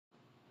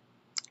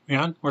We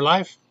on? We're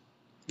live?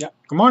 Yeah.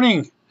 Good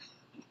morning.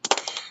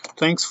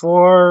 Thanks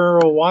for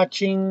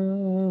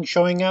watching,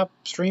 showing up,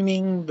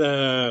 streaming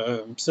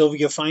the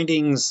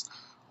SilviaFindings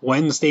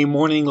Wednesday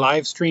morning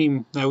live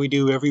stream that we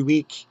do every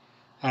week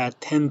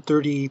at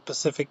 10:30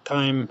 Pacific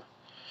time.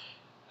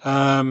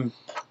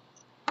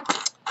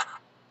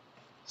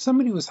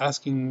 Somebody was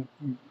asking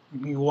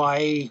me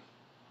why,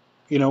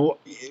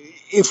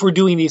 if we're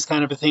doing these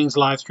kind of things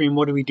live stream,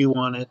 what do we do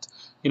on it?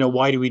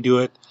 Why do we do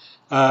it?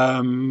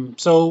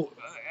 So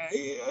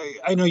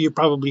I know you've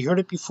probably heard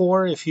it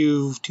before if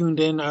you've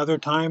tuned in other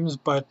times,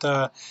 but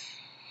uh,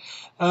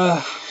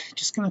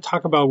 just going to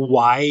talk about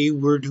why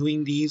we're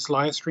doing these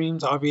live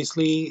streams.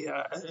 Obviously,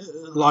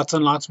 lots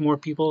and lots more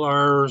people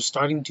are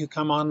starting to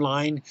come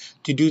online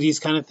to do these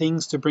kind of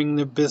things to bring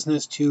the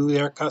business to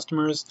their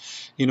customers.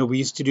 We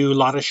used to do a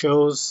lot of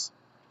shows,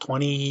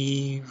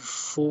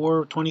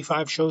 24,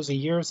 25 shows a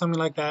year, something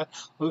like that,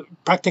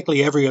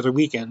 practically every other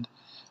weekend,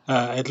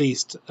 at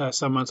least.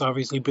 Some months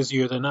obviously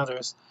busier than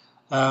others.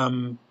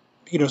 So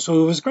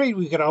it was great.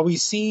 We could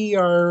always see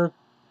our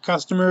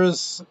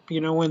customers,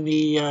 in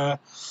the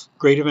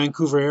Greater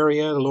Vancouver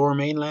area, the Lower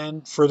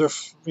Mainland, further,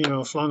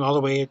 flung all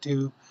the way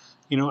to,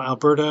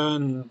 Alberta,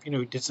 and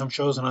did some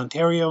shows in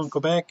Ontario and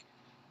Quebec.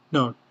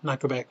 No, not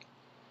Quebec.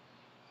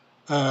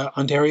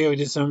 Ontario. We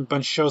did some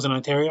bunch of shows in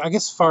Ontario. I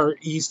guess far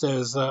east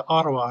as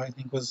Ottawa, I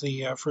think, was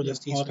the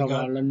furthest east we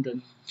Ottawa, got.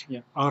 London.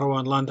 Yeah. Ottawa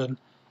and London.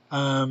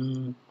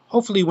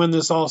 Hopefully, when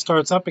this all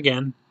starts up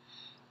again,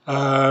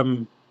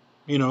 um,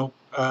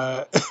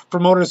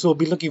 promoters will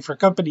be looking for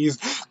companies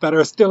that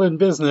are still in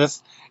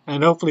business,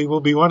 and hopefully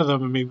we'll be one of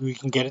them, and maybe we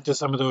can get into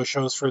some of those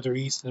shows further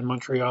east in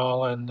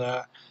Montreal, and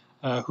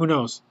who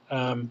knows.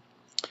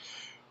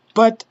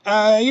 But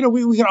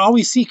we can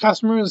always see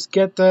customers,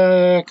 get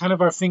kind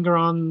of our finger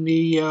on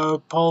the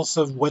pulse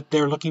of what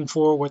they're looking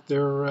for, what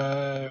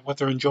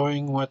they're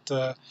enjoying,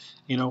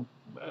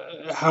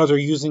 how they're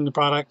using the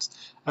products,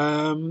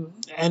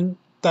 and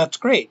that's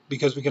great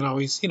because we can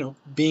always,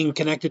 being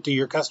connected to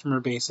your customer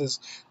base is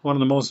one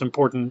of the most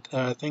important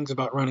things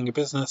about running a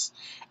business,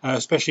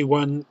 especially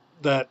one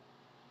that,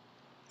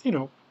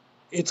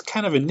 it's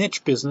kind of a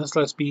niche business.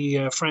 Let's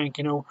be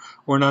frank.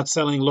 We're not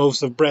selling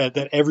loaves of bread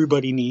that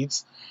everybody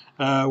needs.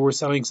 We're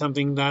selling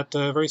something that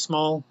a very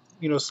small,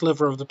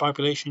 sliver of the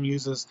population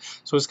uses.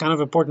 So it's kind of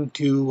important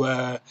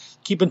to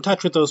keep in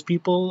touch with those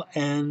people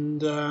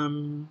and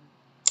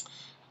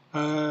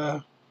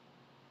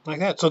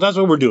like that. So that's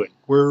what we're doing.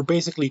 We're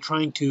basically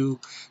trying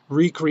to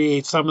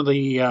recreate some of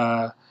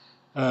the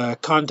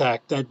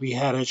contact that we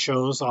had at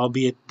shows,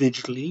 albeit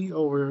digitally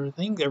over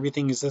things.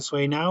 Everything is this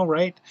way now,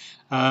 right?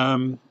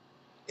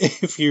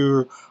 If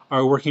you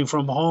are working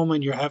from home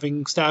and you're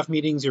having staff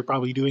meetings, you're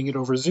probably doing it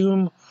over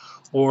Zoom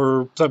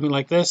or something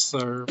like this,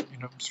 or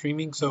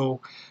streaming.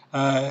 So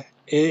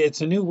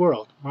it's a new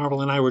world.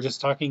 Marvel and I were just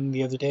talking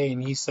the other day,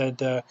 and he said,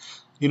 the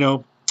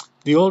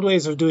old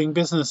ways of doing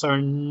business are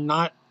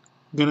not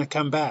going to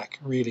come back,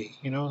 really.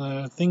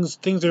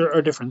 Things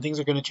are different. Things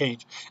are going to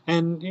change,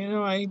 and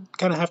I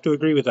kind of have to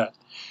agree with that.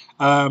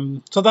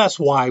 So that's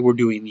why we're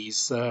doing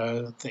these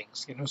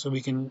things, so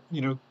we can,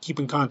 keep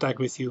in contact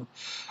with you,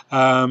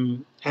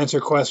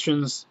 answer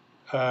questions.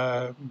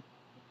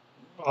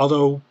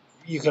 Although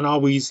you can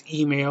always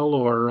email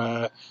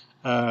or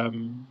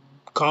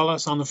call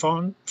us on the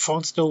phone.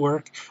 Phones still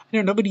work.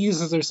 Nobody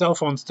uses their cell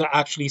phones to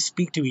actually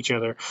speak to each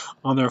other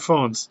on their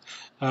phones,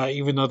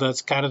 even though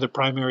that's kind of the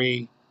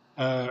primary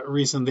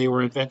reason they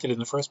were invented in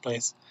the first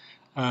place.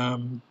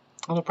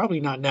 Although probably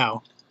not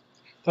now.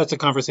 That's a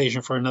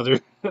conversation for another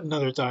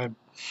time.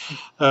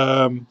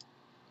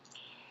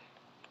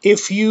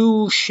 If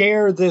you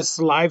share this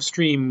live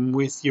stream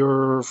with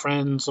your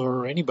friends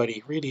or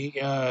anybody,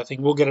 really, I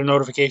think we'll get a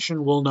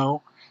notification. We'll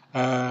know,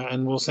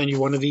 and we'll send you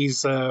one of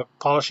these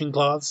polishing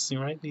cloths.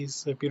 Right?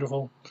 These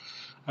beautiful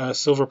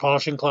silver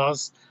polishing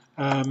cloths.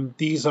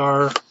 These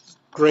are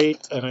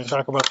great, and I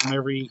talk about them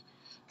every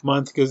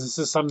month because this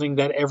is something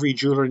that every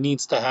jeweler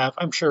needs to have.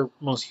 I'm sure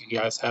most of you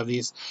guys have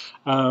these.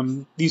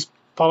 These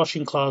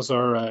polishing cloths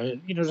are,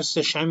 just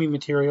a chamois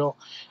material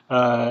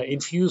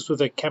infused with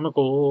a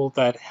chemical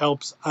that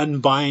helps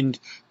unbind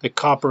the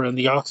copper and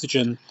the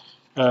oxygen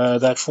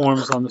that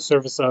forms on the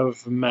surface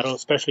of metal,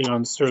 especially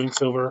on sterling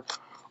silver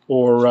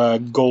or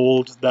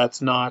gold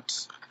that's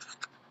not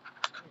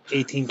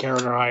 18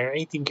 karat or higher.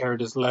 18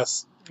 karat is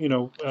less,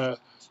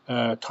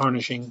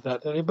 tarnishing,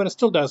 but it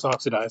still does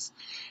oxidize.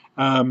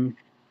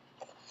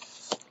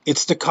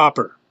 It's the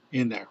copper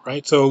in there,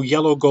 right? So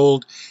yellow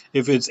gold,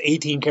 if it's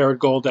 18 karat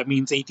gold, that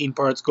means 18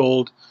 parts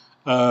gold,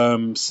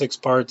 6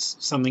 parts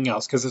something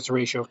else, because it's a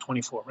ratio of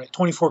 24, right?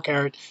 24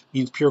 karat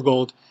means pure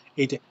gold.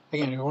 Again,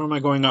 where am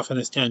I going off on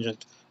this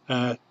tangent?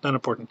 Not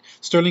important.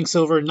 Sterling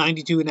silver,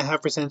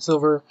 92.5%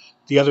 silver.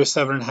 The other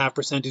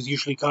 7.5% is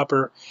usually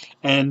copper.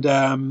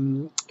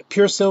 And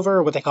pure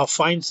silver, what they call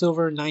fine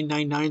silver,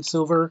 999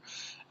 silver.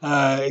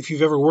 If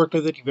you've ever worked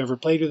with it, you've ever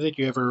played with it,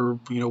 you ever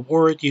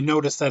wore it, you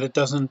notice that it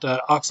doesn't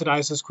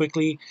oxidize as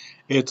quickly.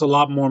 It's a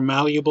lot more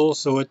malleable,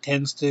 so it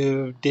tends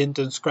to dent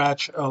and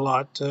scratch a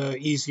lot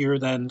easier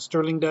than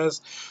sterling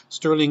does.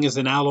 Sterling is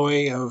an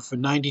alloy of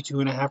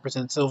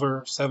 92.5%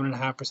 silver,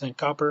 7.5%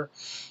 copper.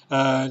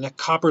 The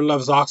copper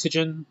loves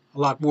oxygen a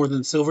lot more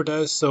than silver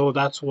does, so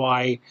that's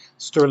why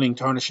sterling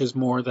tarnishes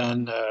more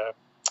than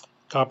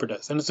copper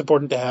does. And it's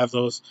important to have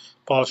those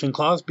polishing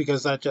cloths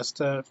because that just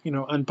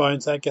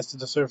unbinds that, gets to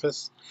the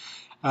surface,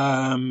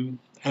 and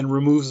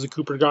removes the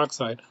copper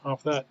dioxide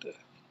off that.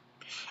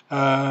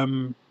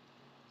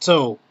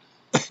 So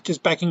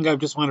just backing up,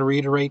 just want to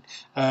reiterate,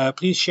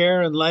 please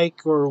share and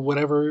like or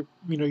whatever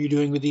you're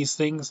doing with these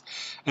things.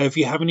 If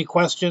you have any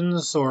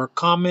questions or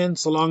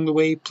comments along the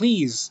way,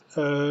 please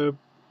go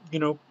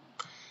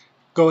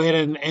ahead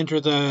and enter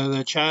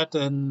the chat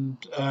and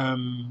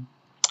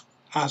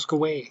ask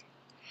away.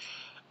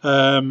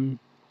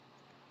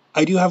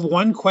 I do have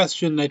one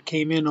question that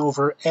came in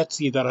over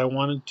Etsy that I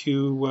wanted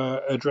to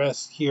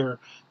address here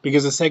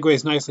because it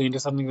segues nicely into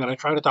something that I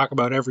try to talk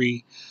about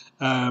every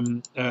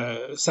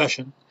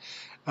session.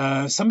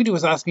 Somebody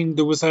was asking,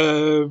 there was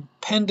a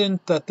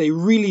pendant that they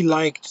really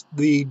liked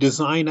the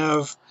design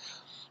of,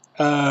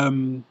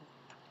 and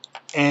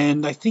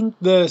I think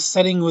the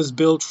setting was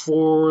built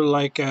for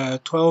like a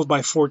 12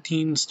 by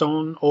 14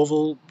 stone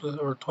oval,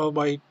 or 12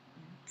 by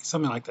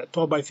something like that,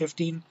 12 by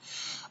 15.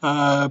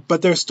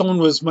 But their stone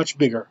was much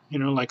bigger,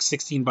 like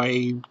 16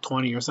 by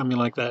 20 or something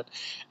like that.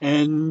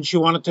 And she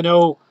wanted to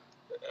know,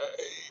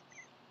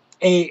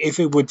 A,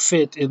 if it would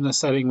fit in the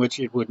setting, which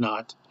it would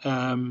not.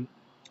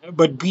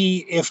 But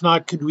B, if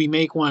not, could we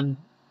make one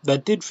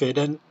that did fit?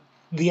 And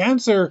the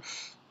answer,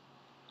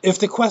 if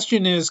the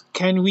question is,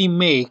 can we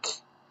make,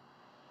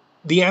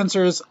 the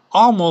answer is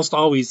almost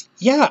always,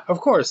 yeah,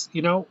 of course.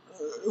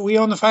 We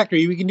own the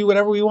factory. We can do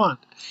whatever we want.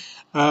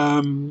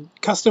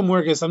 Custom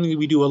work is something that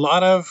we do a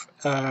lot of.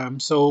 And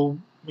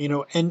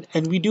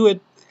we do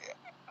it,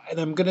 and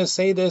I'm going to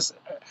say this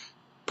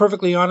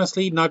perfectly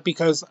honestly, not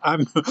because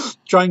I'm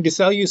trying to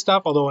sell you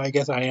stuff, although I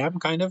guess I am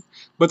kind of,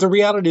 but the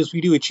reality is we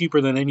do it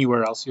cheaper than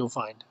anywhere else you'll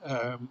find.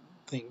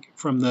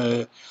 From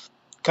the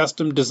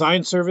custom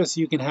design service,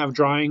 you can have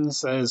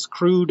drawings as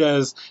crude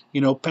as,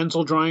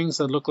 pencil drawings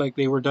that look like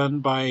they were done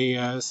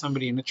by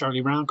somebody in a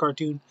Charlie Brown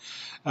cartoon.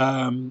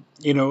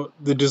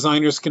 The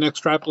designers can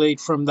extrapolate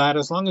from that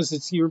as long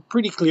as you're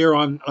pretty clear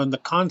on the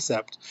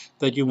concept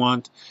that you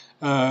want,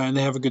 and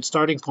they have a good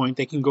starting point.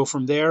 They can go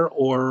from there,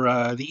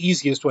 or the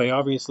easiest way,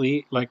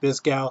 obviously, like this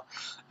gal,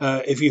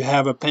 if you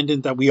have a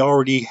pendant that we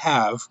already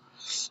have,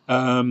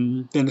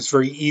 then it's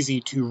very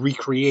easy to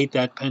recreate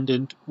that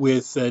pendant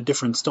with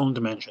different stone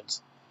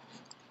dimensions.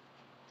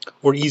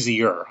 Or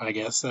easier, I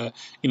guess. The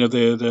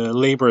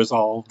labor is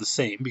all the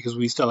same because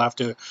we still have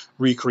to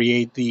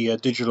recreate the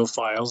digital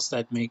files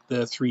that make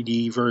the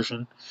 3D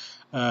version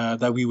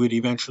that we would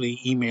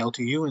eventually email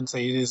to you and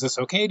say, is this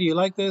okay? Do you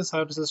like this?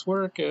 How does this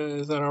work?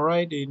 Is that all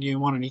right? Do you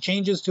want any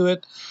changes to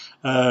it?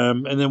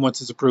 And then once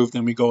it's approved,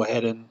 then we go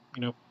ahead and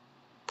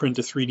print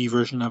a 3D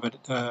version of it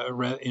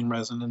in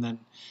resin and then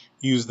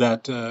use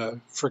that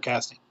for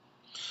casting.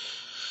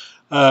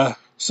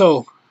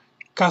 So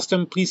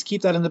custom, please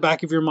keep that in the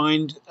back of your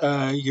mind.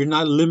 You're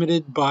not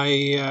limited by,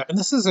 and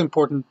this is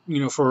important,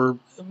 for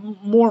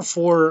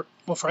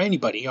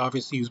anybody,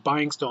 obviously, who's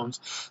buying stones,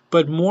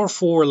 but more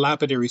for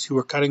lapidaries who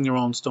are cutting their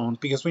own stones.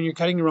 Because when you're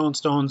cutting your own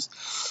stones,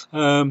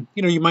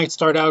 you might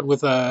start out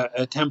with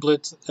a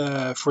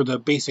template for the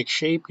basic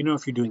shape,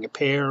 if you're doing a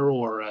pear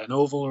or an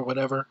oval or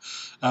whatever,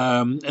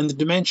 and the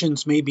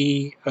dimensions may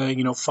be,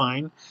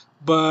 fine,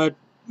 but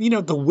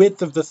the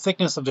width of the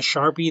thickness of the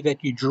Sharpie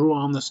that you drew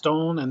on the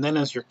stone, and then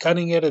as you're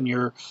cutting it and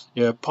you're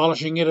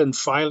polishing it and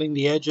filing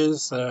the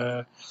edges,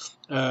 or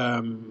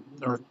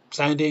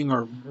sanding,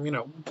 or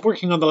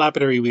working on the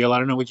lapidary wheel, I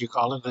don't know what you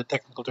call it, the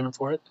technical term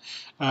for it.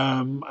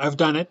 I've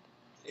done it.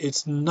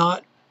 It's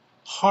not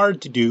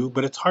hard to do,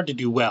 but it's hard to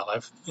do well,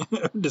 I've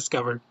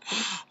discovered.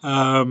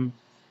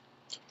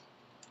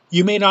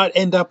 You may not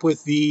end up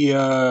with the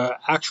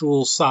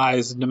actual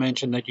size and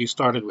dimension that you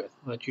started with,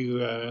 that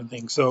you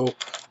think. So,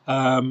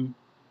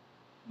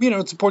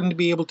 it's important to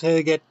be able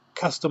to get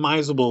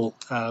customizable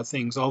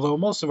things. Although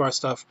most of our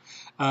stuff,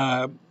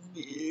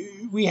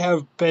 we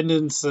have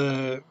pendants,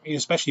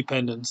 especially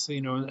pendants,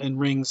 and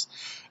rings,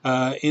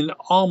 in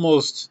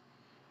almost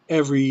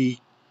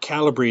every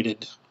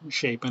calibrated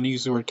shape. And I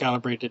use the word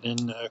calibrated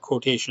in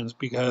quotations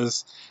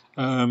because,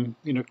 to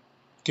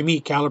me,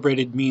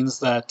 calibrated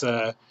means that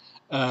the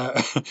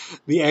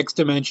X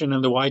dimension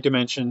and the Y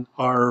dimension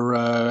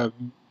are,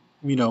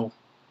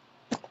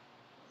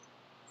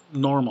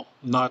 normal,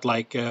 not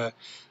like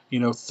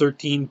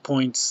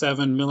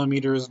 13.7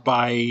 millimeters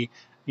by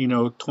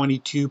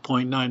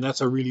 22.9.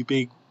 That's a really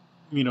big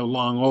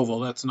long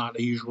oval. That's not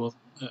a usual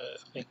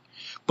thing,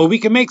 but we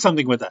can make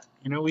something with that.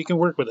 We can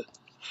work with it.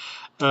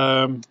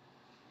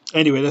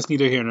 Anyway, that's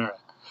neither here nor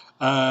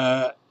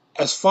there.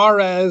 As far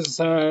as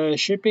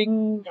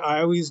shipping,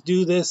 I always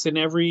do this in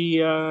every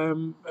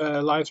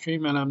live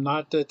stream, and I'm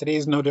not.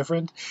 Today's no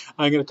different.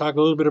 I'm going to talk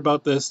a little bit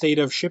about the state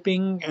of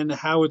shipping and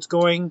how it's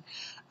going.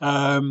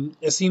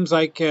 It seems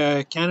like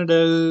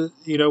Canada,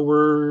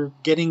 we're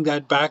getting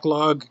that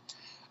backlog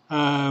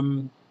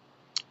um,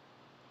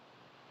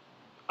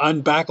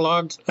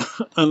 unbacklogged,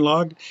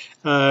 unlogged.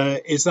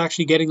 It's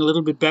actually getting a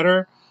little bit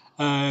better.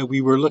 We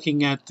were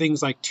looking at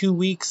things like 2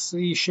 weeks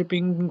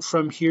shipping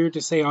from here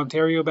to say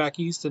Ontario back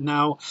east, and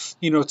now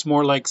it's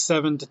more like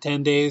 7 to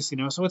 10 days.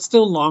 So it's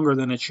still longer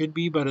than it should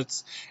be, but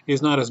it's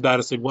not as bad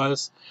as it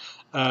was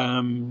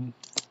in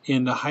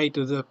the height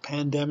of the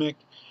pandemic.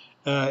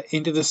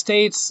 Into the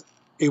States,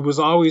 it was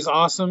always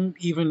awesome,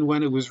 even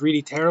when it was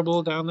really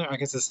terrible down there. I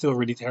guess it's still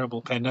really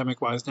terrible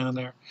pandemic wise down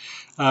there.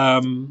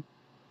 Um,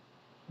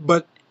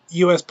 but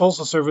U.S.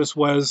 Postal Service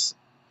was,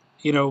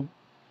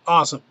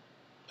 awesome,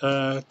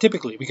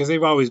 typically, because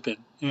they've always been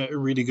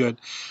really good.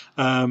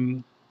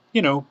 Um,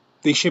 you know,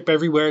 they ship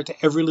everywhere to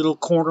every little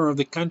corner of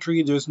the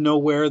country. There's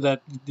nowhere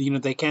that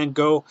they can't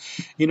go.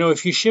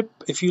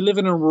 If you live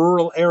in a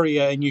rural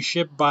area and you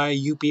ship by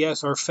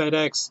UPS or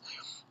FedEx,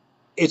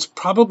 it's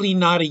probably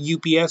not a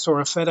UPS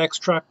or a FedEx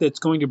truck that's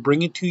going to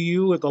bring it to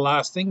you at the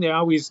last thing. They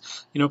always,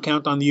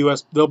 count on the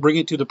US. They'll bring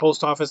it to the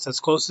post office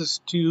that's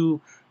closest to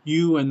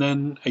you, and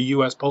then a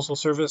US Postal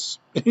Service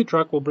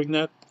truck will bring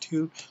that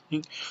to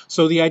you.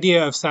 So the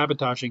idea of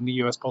sabotaging the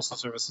US Postal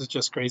Service is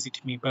just crazy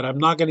to me, but I'm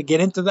not going to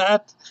get into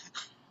that.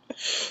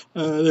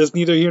 There's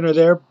neither here nor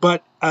there,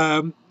 but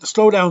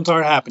slowdowns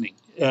are happening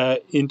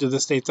into the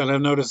States, and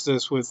I've noticed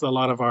this with a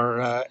lot of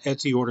our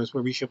Etsy orders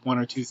where we ship one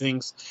or two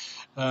things.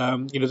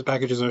 The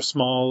packages are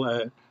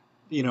small.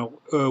 We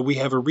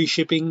have a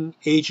reshipping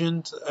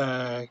agent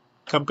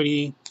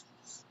company.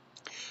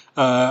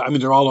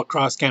 They're all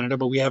across Canada,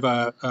 but we have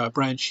a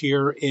branch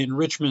here in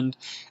Richmond.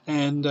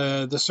 And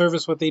the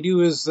service, what they do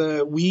is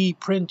we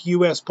print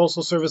U.S.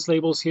 Postal Service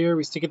labels here.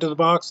 We stick it to the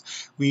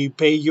box. We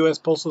pay U.S.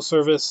 Postal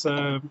Service,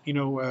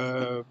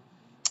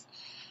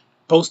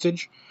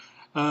 postage.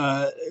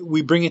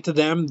 We bring it to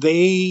them.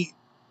 They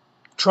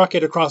truck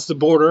it across the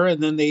border,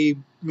 and then they,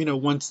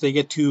 once they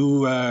get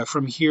to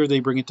from here,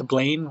 they bring it to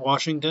Blaine,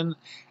 Washington,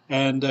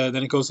 and then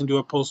it goes into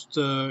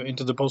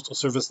into the postal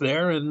service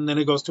there, and then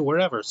it goes to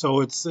wherever.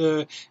 So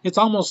it's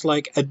almost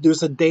like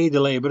there's a day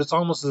delay, but it's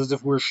almost as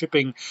if we're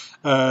shipping,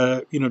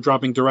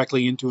 dropping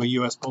directly into a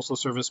U.S. Postal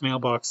Service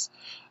mailbox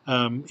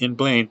in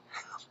Blaine.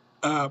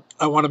 I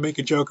want to make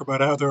a joke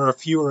about how there are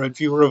fewer and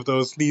fewer of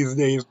those these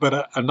days,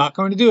 but I'm not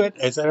going to do it.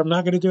 I said I'm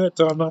not going to do it,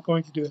 so I'm not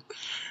going to do it.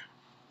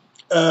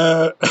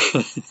 Uh,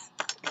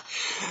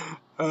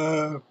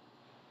 uh,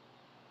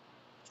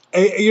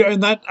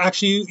 and that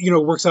actually,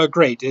 works out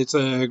great. It's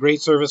a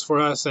great service for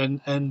us, and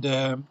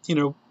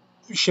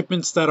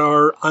shipments that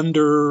are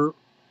under,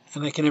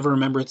 and I can never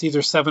remember, it's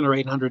either $700 or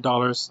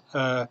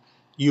 $800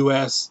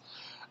 US.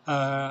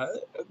 Uh,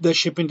 the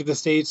shipping to the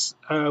States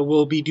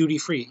will be duty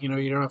free. You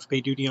don't have to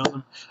pay duty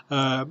on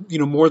them.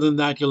 More than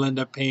that, you'll end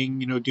up paying,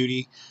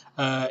 duty.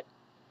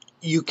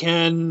 You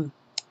can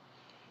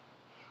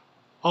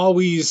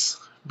always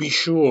be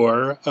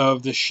sure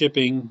of the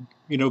shipping,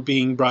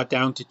 being brought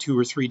down to 2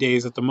 or 3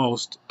 days at the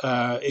most.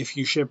 If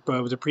you ship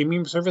with a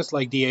premium service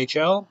like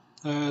DHL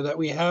that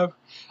we have,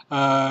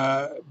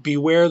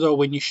 beware though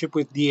when you ship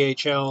with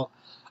DHL,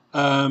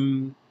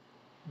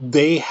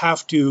 they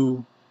have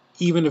to,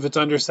 even if it's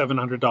under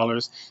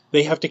 $700,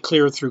 they have to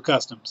clear it through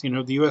customs.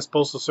 The U.S.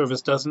 Postal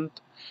Service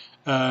doesn't.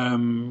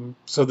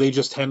 So they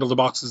just handle the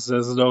boxes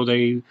as though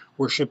they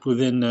were shipped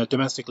within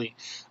domestically.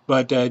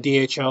 But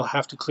DHL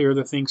have to clear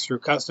the things through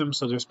customs,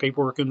 so there's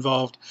paperwork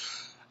involved.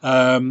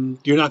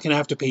 You're not going to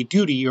have to pay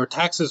duty or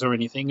taxes or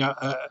anything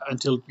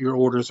until your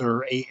orders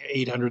are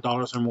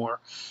 $800 or more.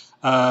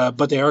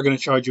 But they are going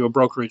to charge you a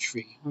brokerage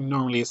fee.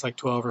 Normally it's like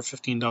 $12 or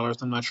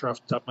 $15. I'm not sure off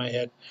the top of my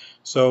head.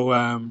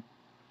 So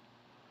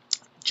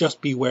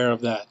just beware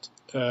of that.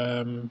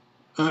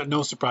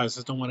 No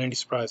surprises. Don't want any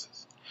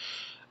surprises.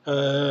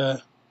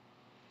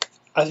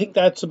 I think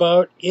that's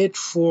about it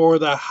for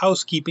the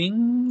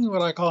housekeeping,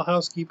 what I call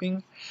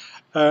housekeeping.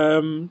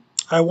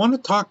 I want to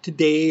talk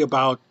today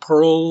about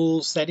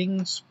Pearl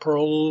settings,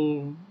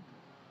 Pearl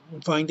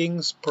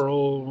findings,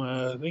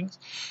 Pearl things.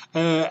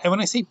 And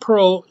when I say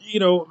Pearl,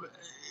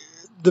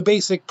 the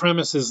basic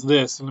premise is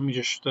this. Let me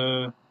just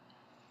go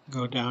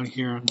down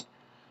here and,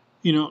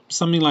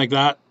 something like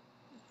that,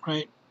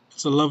 right?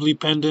 It's a lovely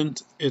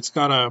pendant. It's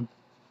got a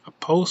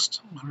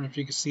post. I don't know if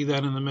you can see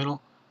that in the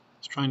middle.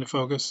 It's trying to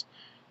focus.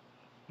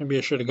 Maybe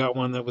I should have got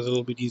one that was a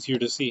little bit easier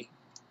to see.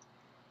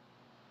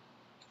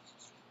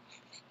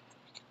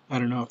 I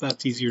don't know if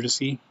that's easier to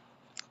see.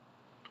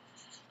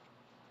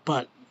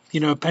 But,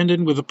 a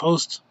pendant with a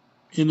post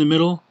in the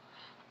middle,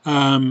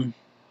 or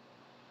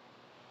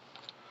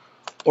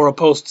a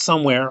post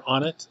somewhere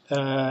on it.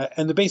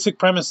 And the basic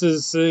premise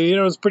is,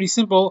 it's pretty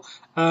simple.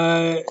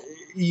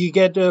 You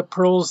get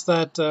pearls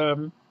that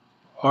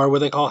are what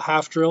they call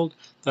half drilled,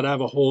 that have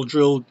a hole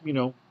drilled,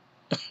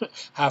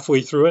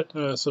 halfway through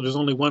it. So there's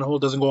only one hole,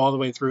 doesn't go all the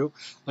way through,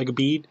 like a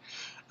bead.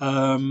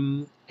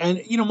 And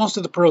And most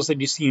of the pearls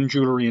that you see in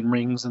jewelry and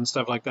rings and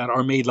stuff like that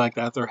are made like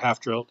that. They're half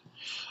drilled.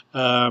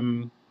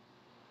 Um,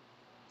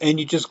 and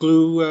you just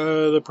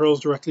glue the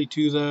pearls directly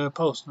to the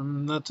post,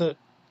 and that's it.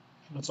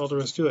 That's all there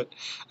is to it.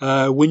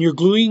 When you're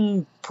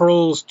gluing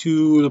pearls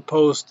to the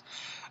post,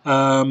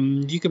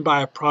 you can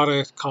buy a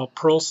product called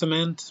pearl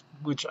cement,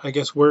 which I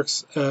guess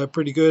works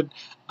pretty good.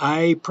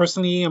 I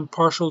personally am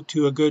partial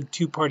to a good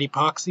two-part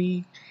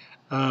epoxy.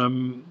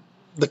 Um,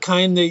 the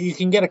kind that you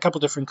can get a couple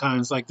different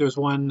kinds. Like there's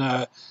one,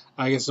 I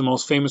guess the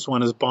most famous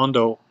one is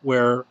Bondo,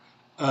 where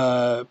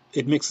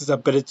it mixes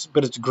up, but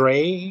it's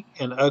gray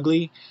and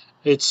ugly.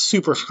 It's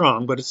super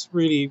strong, but it's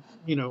really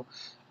you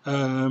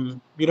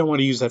don't want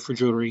to use that for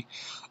jewelry.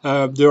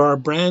 There are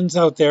brands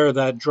out there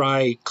that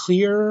dry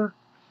clear,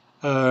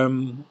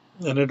 and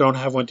I don't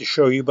have one to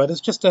show you, but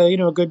it's just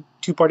a good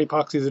two-part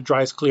epoxy that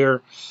dries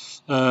clear.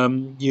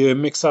 You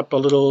mix up a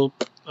little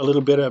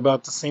bit,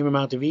 about the same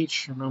amount of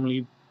each. You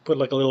normally put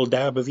like a little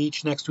dab of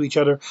each next to each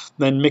other,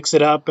 then mix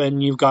it up,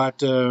 and you've got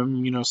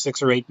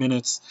 6 or 8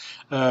 minutes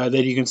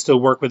that you can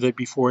still work with it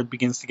before it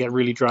begins to get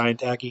really dry and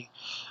tacky.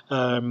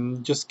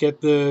 Just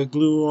get the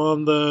glue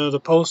on the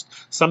post.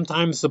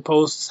 Sometimes the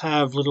posts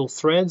have little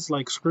threads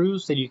like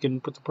screws that you can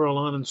put the pearl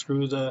on and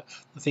screw the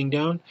thing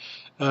down.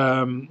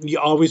 You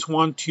always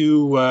want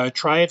to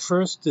try it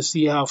first to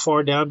see how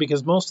far down,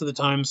 because most of the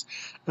times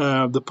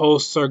the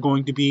posts are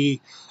going to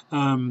be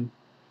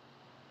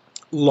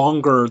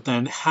longer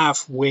than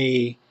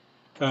halfway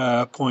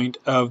point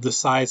of the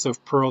size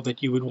of pearl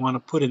that you would want to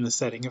put in the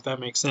setting, if that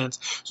makes sense.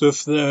 So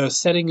if the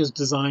setting is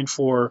designed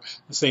for,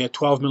 say, a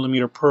 12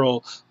 millimeter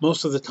pearl,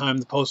 most of the time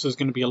the post is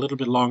going to be a little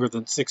bit longer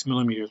than 6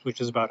 millimeters,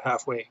 which is about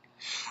halfway.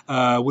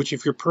 Which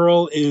if your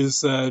pearl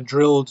is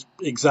drilled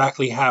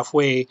exactly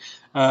halfway,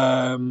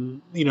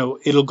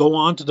 it'll go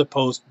onto the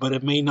post, but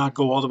it may not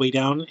go all the way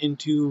down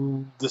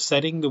into the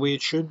setting the way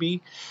it should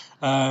be.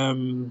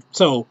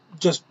 So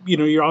just,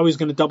 you're always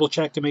going to double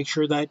check to make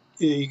sure that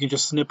you can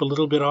just snip a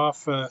little bit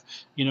off, a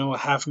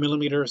half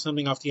millimeter or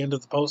something off the end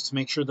of the post to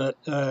make sure that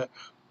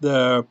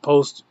the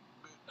post,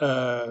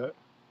 the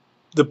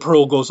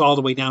pearl goes all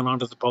the way down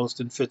onto the post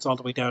and fits all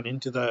the way down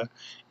into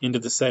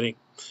the setting.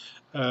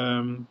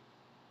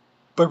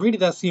 But really,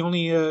 that's the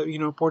only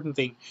important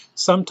thing.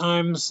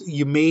 Sometimes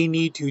you may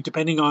need to,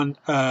 depending on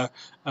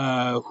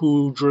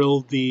who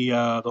drilled the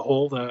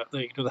hole,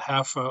 the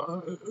half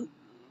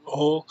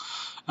hole.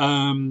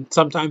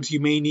 Sometimes you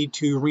may need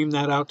to ream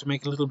that out to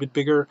make it a little bit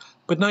bigger,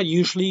 but not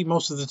usually.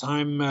 Most of the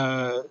time,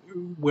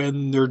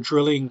 when they're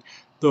drilling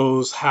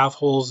those half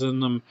holes in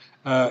them,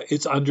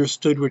 it's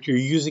understood what you're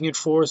using it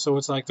for, so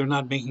it's like they're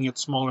not making it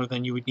smaller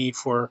than you would need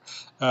for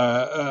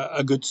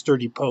a good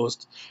sturdy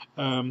post.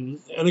 And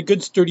a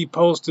good sturdy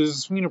post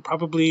is,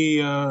 probably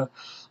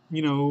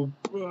zero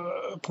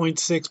point 0.6,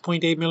 zero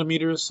point 0.8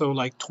 millimeters, so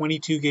like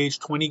 22 gauge,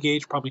 20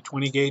 gauge, probably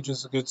 20 gauge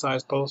is a good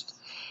size post.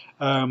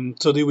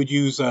 So they would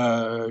use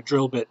a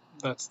drill bit.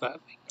 That's that.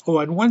 Oh,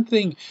 and one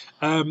thing,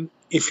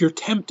 if you're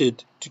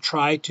tempted to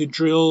try to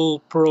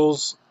drill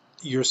pearls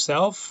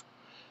yourself,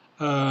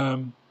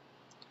 um,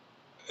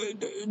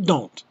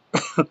 don't.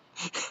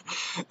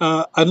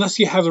 Unless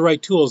you have the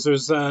right tools.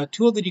 There's a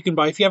tool that you can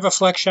buy. If you have a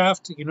flex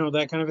shaft,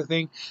 that kind of a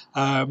thing.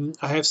 I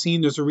have seen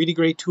there's a really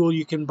great tool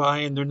you can buy,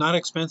 and they're not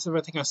expensive.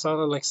 I think I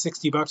saw it like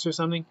 $60 or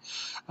something.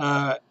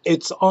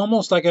 It's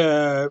almost like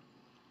a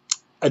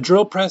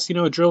drill press,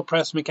 a drill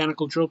press,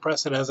 mechanical drill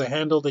press that has a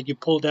handle that you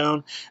pull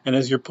down, and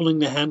as you're pulling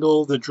the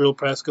handle, the drill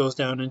press goes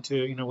down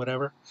into,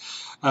 whatever.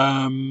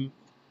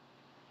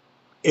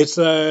 It's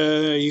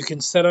you can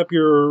set up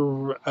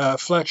your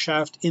flex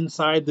shaft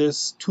inside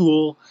this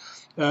tool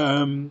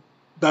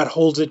that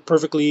holds it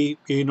perfectly,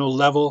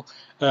 level.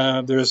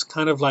 There's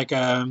kind of like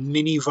a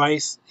mini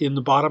vise in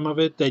the bottom of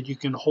it that you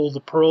can hold the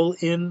pearl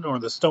in, or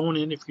the stone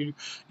in, if you,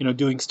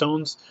 doing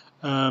stones.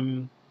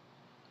 I'm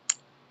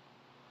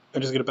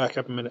just going to back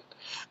up a minute.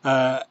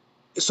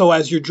 So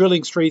as you're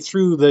drilling straight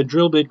through, the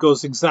drill bit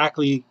goes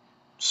exactly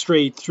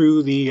straight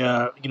through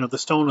the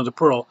stone of the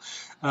pearl,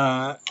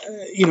 and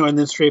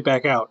then straight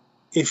back out.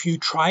 If you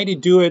try to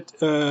do it,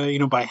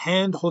 by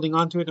hand, holding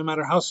onto it, no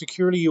matter how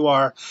securely you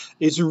are,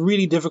 it's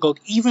really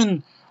difficult.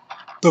 Even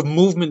the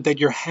movement that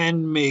your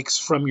hand makes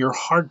from your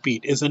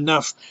heartbeat is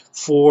enough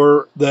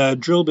for the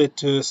drill bit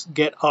to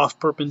get off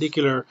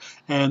perpendicular,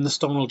 and the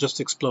stone will just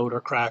explode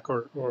or crack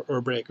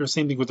or break. Or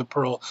same thing with the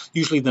pearl.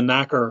 Usually the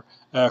nacre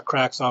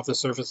cracks off the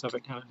surface of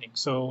it, kind of thing.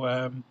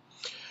 So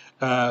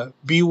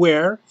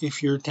beware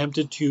if you're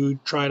tempted to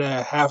try to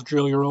half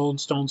drill your own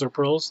stones or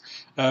pearls.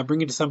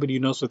 Bring it to somebody who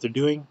knows what they're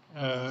doing.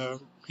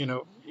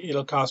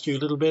 It'll cost you a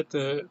little bit,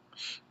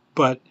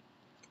 but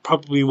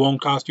probably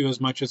won't cost you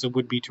as much as it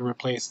would be to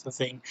replace the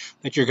thing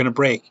that you're going to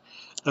break.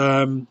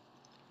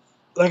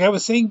 Like I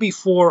was saying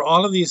before,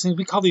 all of these things,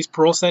 we call these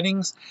pearl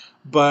settings,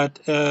 but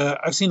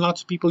I've seen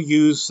lots of people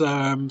use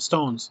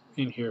stones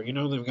in here.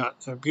 They've got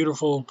a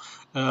beautiful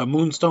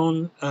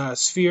moonstone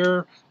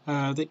sphere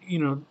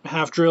that,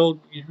 half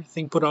drilled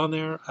thing put on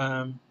there.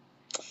 I've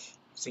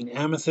seen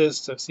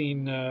amethyst. I've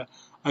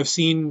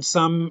seen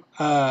some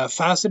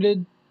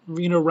faceted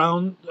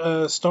round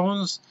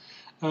stones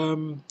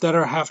that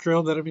are half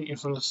drilled. That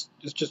so it's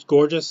just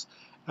gorgeous.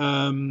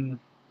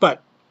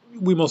 But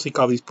we mostly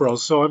call these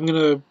pearls. So I'm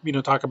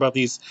gonna talk about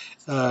these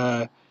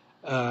uh,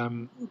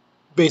 um,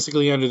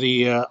 basically under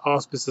the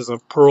auspices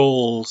of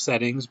pearl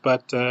settings.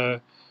 But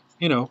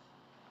you know,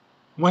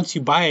 once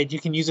you buy it, you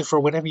can use it for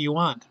whatever you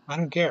want. I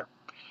don't care.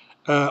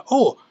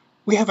 Oh,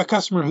 we have a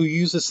customer who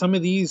uses some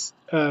of these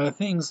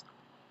things.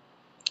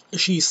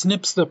 She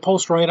snips the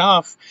post right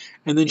off,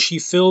 and then she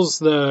fills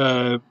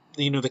the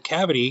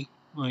cavity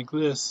like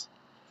this.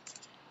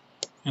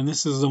 And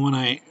this is the one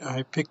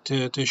I picked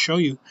to show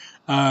you.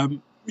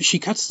 She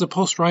cuts the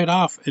post right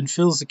off and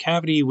fills the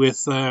cavity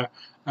with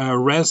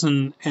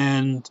resin,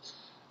 and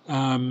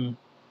um,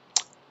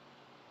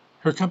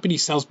 her company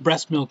sells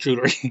breast milk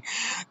jewelry.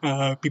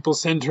 People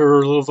send her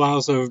little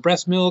vials of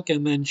breast milk,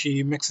 and then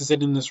she mixes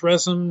it in this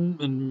resin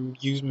and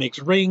makes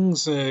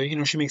rings.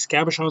 She makes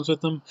cabochons with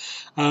them.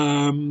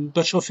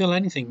 But she'll fill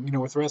anything,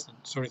 with resin,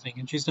 sort of thing.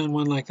 And she's done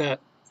one like that,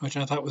 which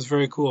I thought was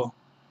very cool.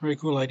 Very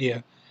cool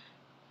idea.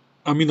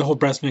 I mean, the whole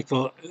breast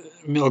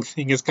milk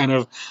thing is kind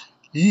of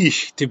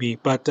yeesh to me,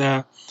 but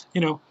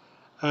you know,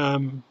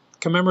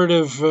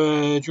 commemorative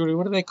jewelry.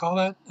 What do they call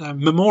that?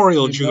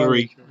 Memorial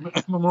jewelry.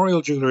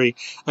 Memorial jewelry.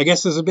 I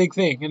guess is a big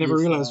thing. I never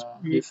realized.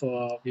 With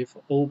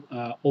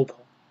opal.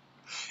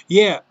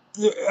 Yeah,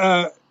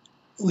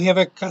 we have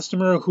a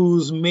customer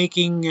who's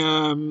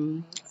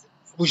making.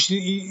 Which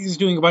he's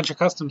doing a bunch of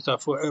custom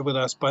stuff with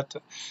us, but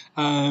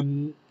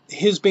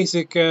his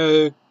basic,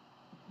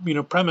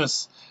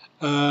 premise.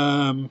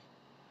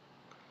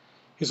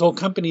 His whole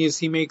company is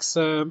he makes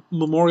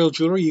memorial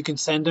jewelry. You can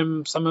send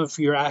him some of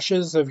your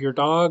ashes of your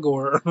dog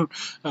or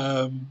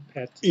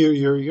Pet.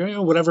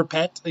 your whatever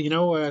pet,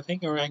 I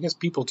think, or I guess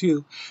people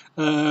too.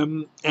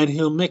 And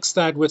he'll mix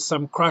that with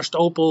some crushed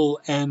opal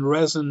and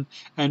resin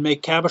and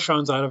make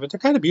cabochons out of it. They're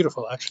kind of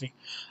beautiful, actually.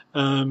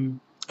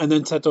 And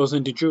then set those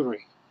into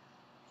jewelry.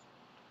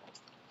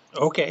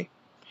 Okay.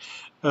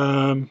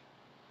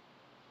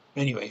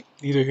 Anyway,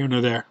 neither here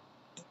nor there.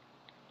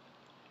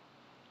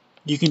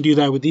 You can do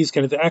that with these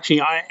kind of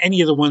actually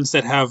any of the ones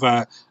that have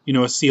a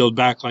sealed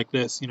back like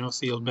this,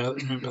 sealed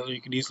belly,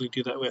 you can easily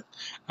do that with.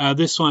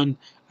 This one,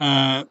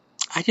 I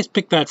just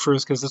picked that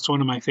first because it's one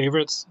of my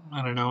favorites.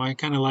 I don't know, I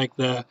kind of like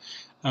the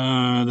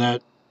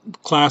that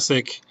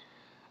classic,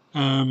 I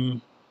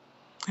don't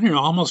know,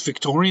 almost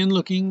Victorian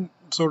looking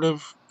sort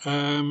of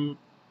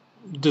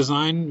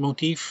design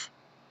motif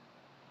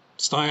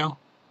style.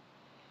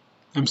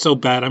 I'm so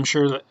bad. I'm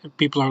sure that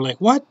people are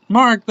like, "What,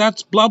 Mark?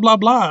 That's blah blah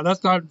blah.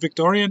 That's not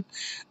Victorian."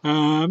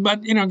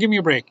 But give me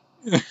a break.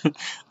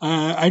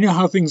 I know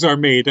how things are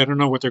made. I don't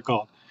know what they're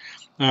called.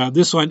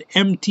 This one,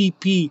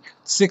 MTP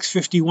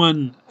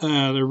 651.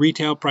 The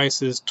retail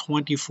price is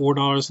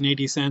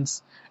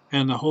 $24.80,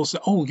 and the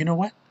wholesale. Oh, you know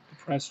what?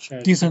 Price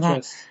check. These are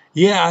not.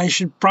 Yeah, I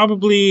should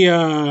probably.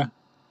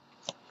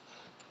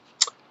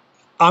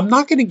 I'm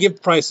not going to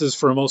give prices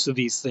for most of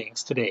these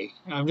things today.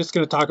 I'm just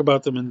going to talk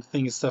about them and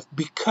things stuff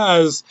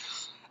because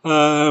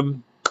I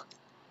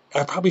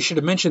probably should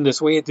have mentioned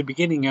this way at the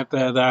beginning at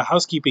the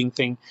housekeeping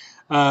thing.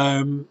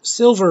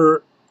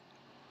 Silver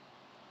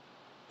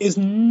is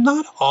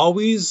not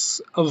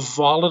always a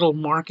volatile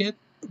market,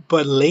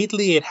 but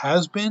lately it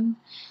has been.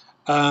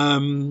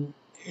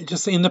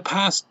 Just in the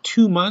past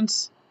 2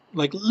 months,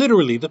 like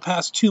literally the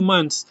past 2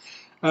 months,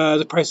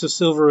 the price of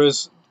silver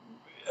has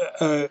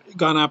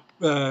gone up.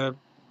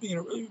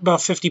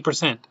 About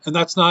 50%, and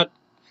that's not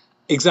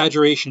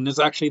exaggeration. It's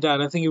actually that.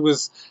 I think it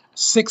was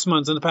 6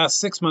 months in the past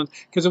 6 months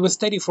because it was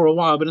steady for a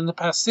while, but in the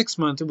past 6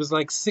 months it was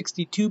like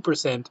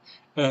 62%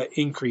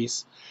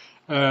 increase.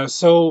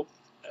 So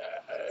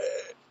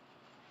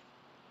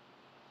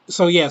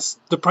yes,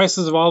 the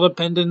prices of all the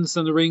pendants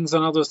and the rings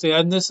and all those things,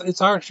 and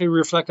it's actually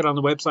reflected on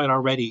the website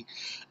already,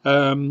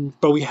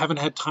 but we haven't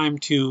had time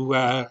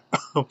to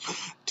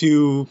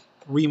to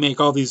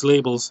remake all these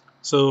labels.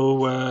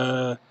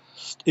 So.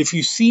 If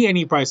you see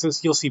any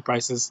prices, you'll see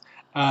prices.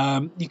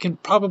 You can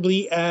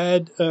probably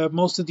add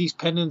most of these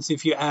pendants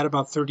if you add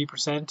about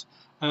 30%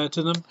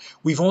 to them.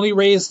 We've only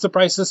raised the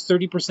prices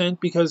 30%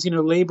 because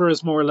labor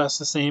is more or less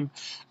the same,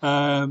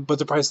 but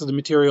the price of the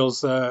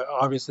materials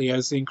obviously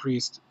has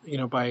increased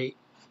by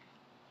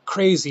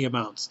crazy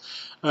amounts.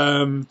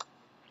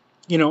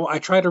 I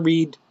try to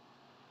read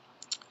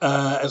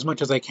as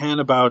much as I can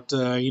about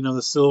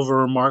the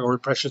silver market or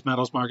precious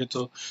metals market,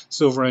 so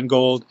silver and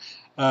gold.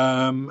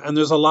 And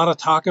there's a lot of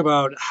talk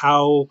about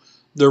how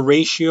the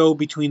ratio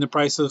between the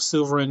price of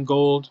silver and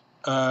gold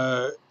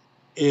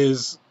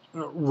is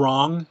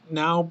wrong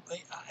now.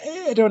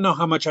 I don't know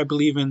how much I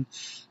believe in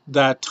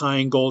that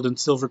tying gold and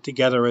silver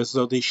together as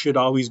though they should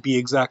always be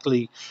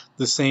exactly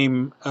the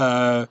same.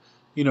 They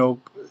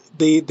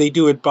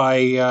do it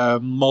by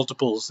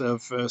multiples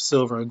of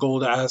silver.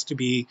 Gold has to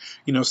be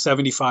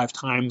 75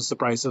 times the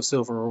price of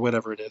silver or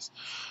whatever it is.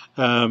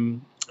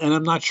 And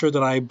I'm not sure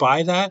that I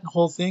buy that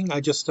whole thing.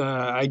 I just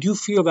I do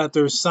feel that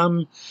there's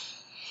some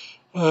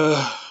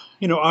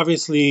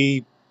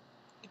obviously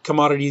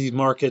commodities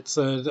markets.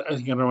 I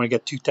don't want to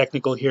get too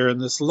technical here in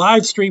this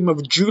live stream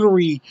of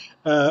jewelry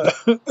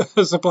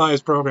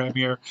supplies program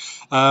here.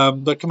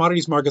 But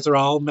commodities markets are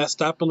all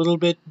messed up a little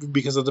bit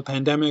because of the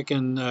pandemic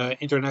and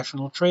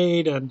international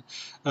trade,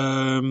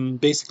 and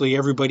basically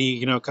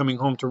everybody, coming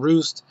home to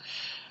roost.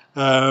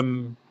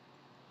 Um,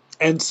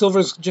 and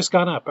silver's just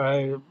gone up.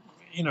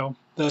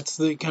 That's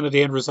the kind of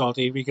the end result.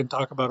 We can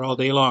talk about all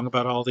day long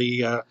about all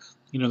the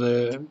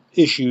the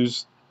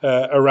issues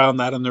around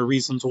that and the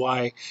reasons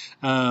why.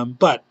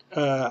 But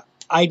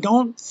I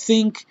don't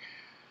think,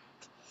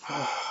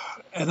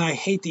 and I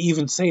hate to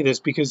even say this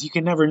because you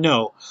can never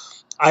know.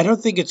 I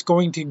don't think it's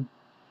going to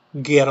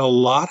get a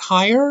lot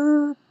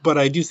higher, but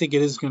I do think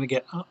it is going to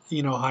get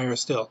higher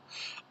still.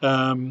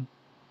 Um,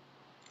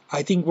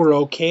 I think we're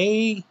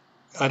okay.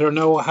 I don't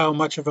know how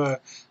much of a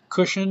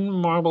cushion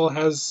Marble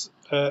has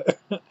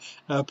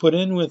put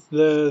in with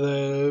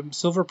the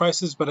silver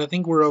prices, but I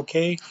think we're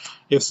okay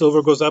if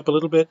silver goes up a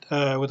little bit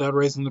without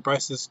raising the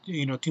prices,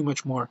 too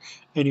much more.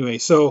 Anyway,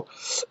 so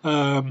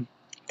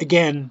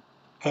again,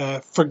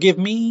 forgive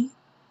me.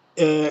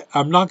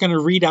 I'm not going to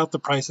read out the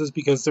prices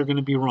because they're going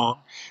to be wrong,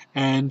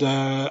 and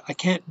I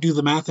can't do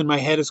the math in my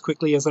head as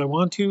quickly as I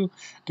want to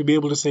be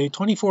able to say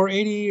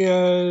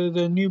 24.80.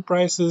 The new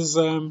price is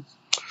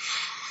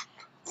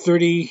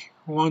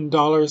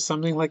 $31,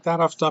 something like that,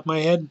 off the top of my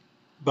head.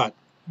 But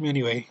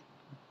anyway,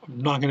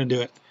 I'm not going to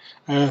do it.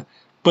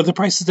 But the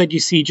prices that you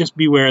see, just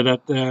beware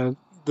that the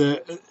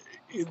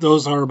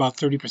those are about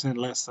 30%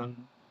 less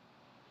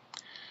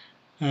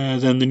than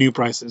the new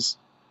prices.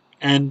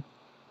 And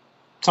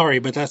sorry,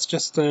 but that's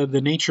just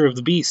the nature of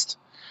the beast.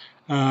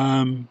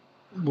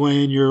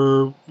 When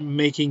you're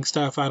making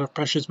stuff out of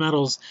precious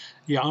metals,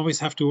 you always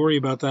have to worry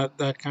about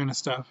that kind of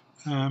stuff.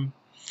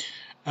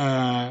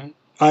 Uh,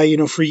 I,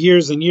 for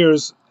years and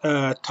years,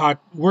 taught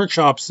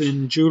workshops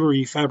in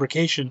jewelry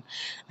fabrication,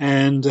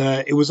 and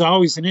it was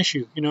always an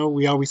issue.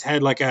 We always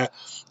had like a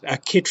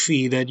kit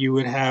fee that you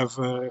would have,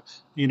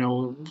 you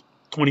know,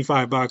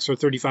 $25 or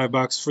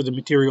 $35 for the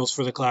materials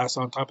for the class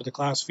on top of the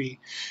class fee.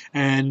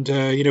 And,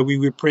 we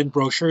would print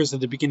brochures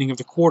at the beginning of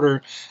the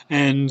quarter.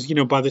 And,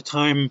 by the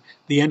time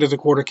the end of the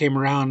quarter came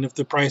around, if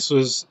the price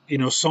was,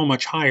 so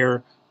much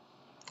higher,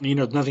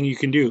 nothing you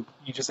can do.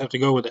 You just have to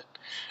go with it.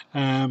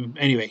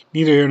 Anyway,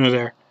 neither here nor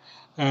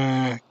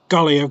there.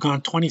 Golly, I've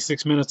gone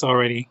 26 minutes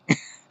already,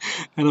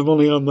 and I'm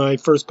only on my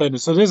first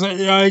pendant. So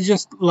I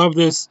just love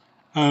this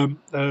pendant.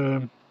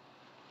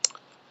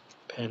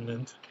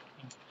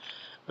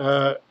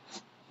 Uh,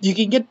 you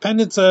can get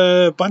pendants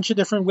a bunch of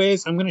different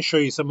ways. I'm going to show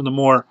you some of the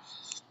more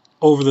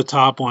over the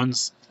top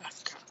ones.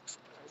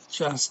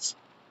 Just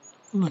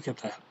look at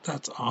that.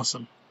 That's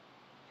awesome.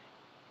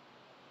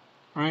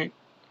 Right?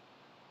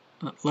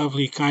 That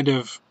lovely kind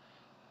of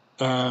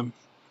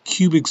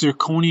cubic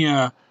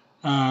zirconia.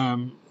 I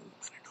don't know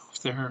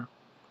if they're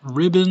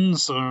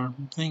ribbons or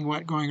thing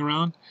what going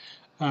around.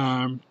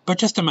 But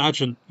just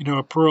imagine,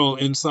 a pearl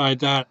inside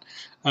that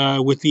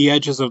with the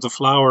edges of the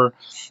flower,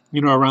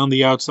 around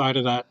the outside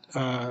of that,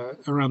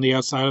 around the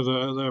outside of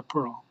the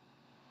pearl.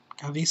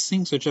 God, these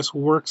things are just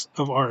works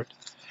of art.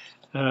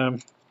 Um,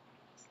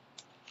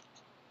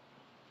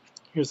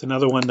 Here's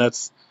another one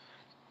that's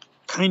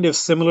kind of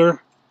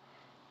similar,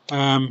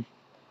 but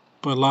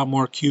a lot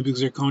more cubic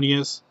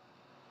zirconias.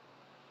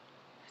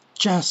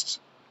 Just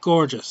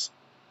gorgeous,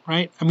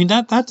 right? I mean,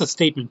 that's a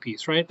statement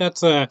piece, right?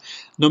 That's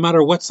no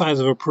matter what size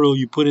of a pearl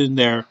you put in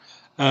there,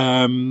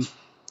 um,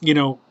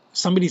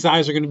 somebody's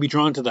eyes are going to be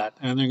drawn to that,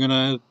 and they're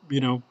going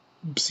to,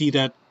 see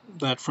that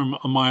from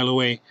a mile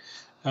away.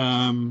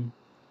 Um,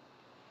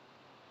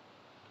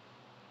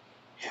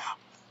 yeah.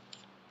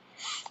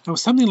 Now,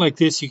 something like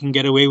this, you can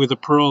get away with a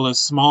pearl as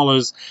small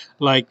as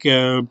like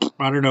I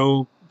don't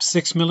know,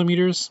 6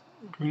 millimeters,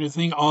 kind of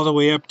thing, all the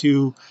way up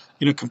to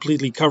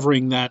completely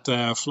covering that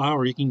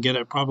flower. You can get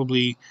it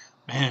probably,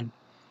 man,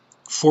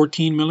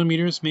 14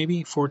 millimeters,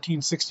 maybe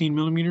 14, 16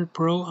 millimeter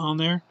pearl on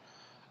there.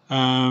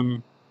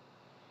 Um,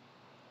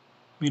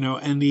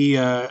 and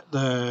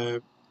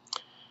the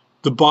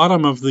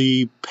bottom of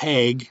the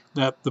peg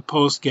that the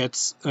post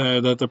gets,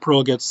 that the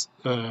pearl gets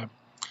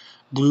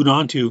glued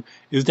onto,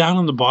 is down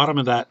on the bottom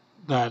of that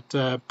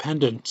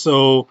pendant.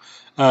 So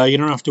you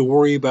don't have to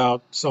worry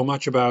about so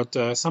much about.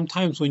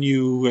 Sometimes when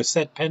you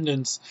set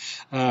pendants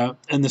and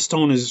the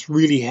stone is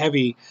really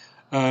heavy.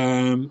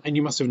 And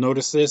you must have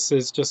noticed this.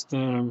 It's just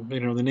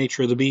the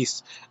nature of the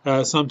beast.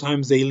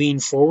 Sometimes they lean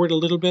forward a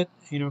little bit,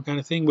 kind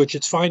of thing. Which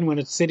it's fine when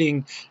it's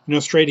sitting,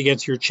 straight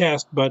against your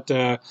chest. But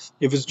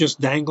if it's just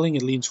dangling,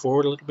 it leans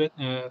forward a little bit,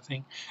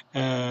 thing,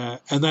 and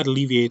that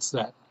alleviates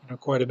that,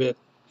 quite a bit.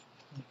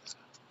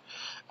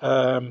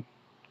 Um,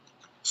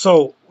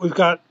 so we've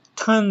got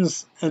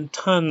tons and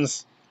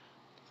tons.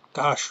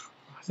 Gosh,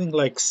 I think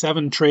like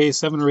 7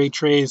 or 8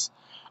 trays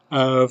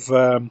of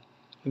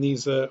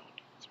these.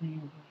 Three,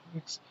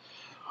 six,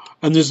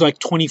 and there's like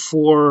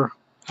 24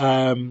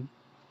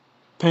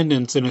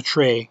 pendants in a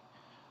tray.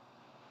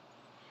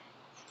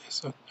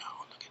 So,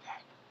 oh, look at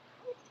that.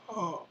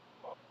 Oh.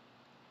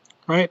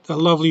 Right, a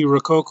lovely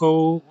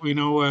rococo,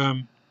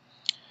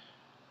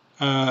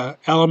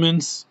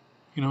 elements,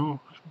 you know,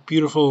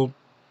 beautiful,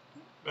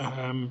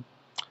 what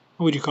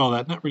would you call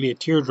that? Not really a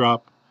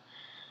teardrop.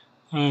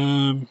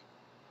 Um,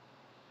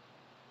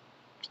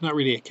 it's not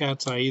really a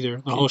cat's eye either.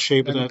 The whole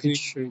shape of Like a that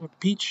peach thing. shape.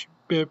 Peach,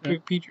 Yeah.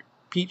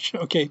 peach.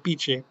 Okay,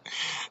 peach shape.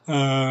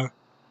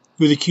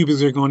 With the cubic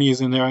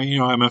zirconias in there. You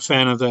know, I'm a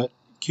fan of the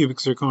cubic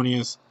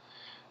zirconias,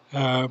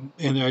 and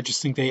I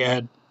just think they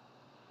add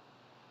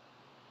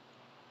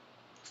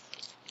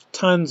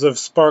tons of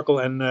sparkle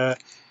and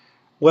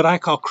what I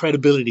call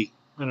credibility.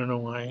 I don't know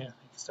why. I think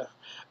stuff.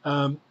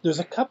 There's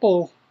a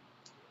couple.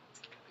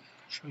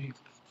 Show you.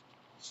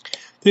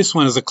 This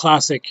one is a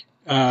classic,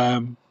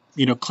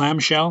 you know,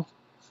 clamshell,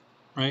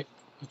 right?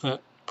 With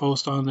that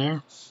post on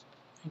there,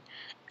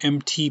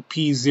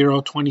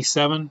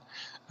 MTP027.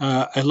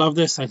 I love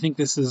this. I think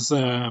this is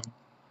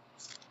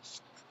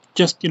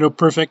just, you know,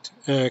 perfect,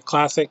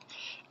 classic.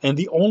 And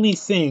the only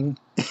thing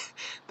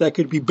that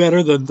could be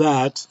better than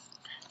that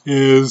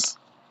is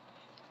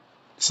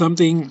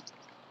something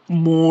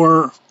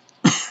more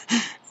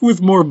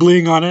with more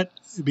bling on it,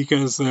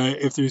 because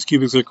if there's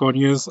cubic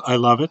zirconias, I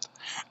love it.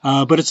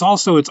 But it's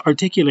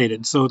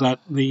articulated so that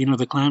the, you know,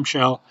 the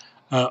clamshell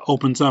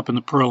opens up and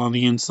the pearl on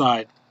the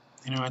inside.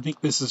 You know, I think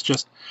this is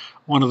just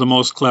one of the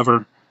most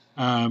clever,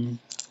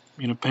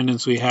 you know,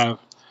 pendants we have.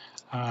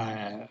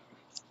 Uh,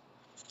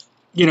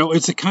 you know,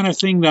 it's the kind of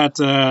thing that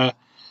I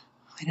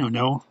don't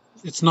know.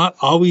 It's not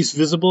always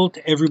visible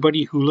to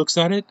everybody who looks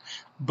at it,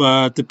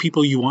 but the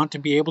people you want to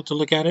be able to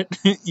look at it,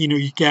 you know,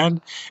 you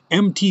can.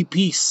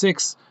 MTP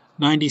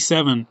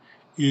 697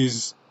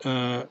 is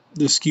the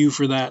SKU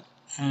for that,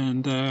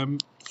 and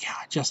yeah,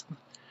 just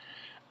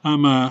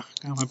I'm a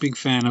big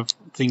fan of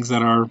things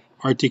that are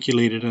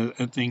articulated.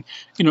 A thing,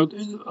 you know,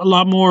 a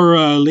lot more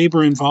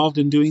labor involved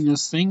in doing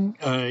this thing.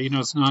 You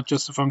know, it's not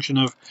just a function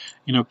of,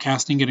 you know,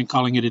 casting it and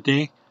calling it a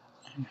day.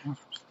 It'd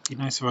be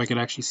nice if I could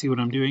actually see what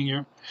I'm doing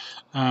here.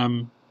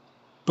 Um,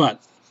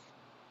 but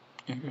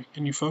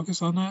can you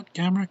focus on that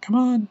camera? Come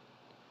on.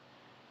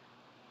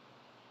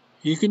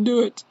 You can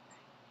do it.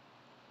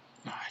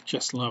 I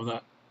just love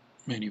that.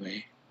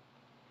 Anyway.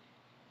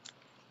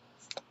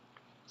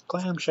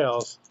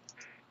 Clamshells.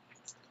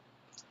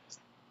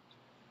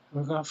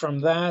 We've got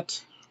from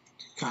that.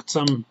 Got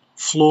some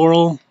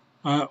floral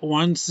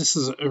ones. This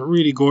is a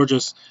really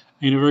gorgeous,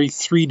 you know, very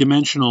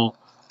three-dimensional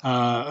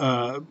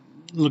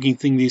looking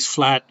thing. These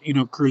flat, you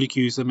know,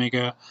 curlicues that make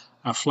a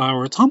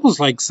flower. It's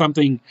almost like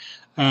something.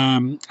 I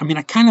mean,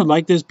 I kind of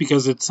like this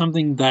because it's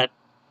something that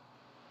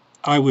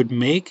I would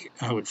make,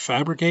 I would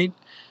fabricate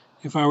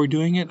if I were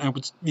doing it. I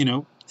would, you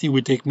know, it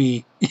would take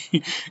me,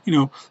 you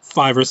know,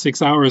 5 or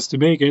 6 hours to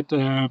make it.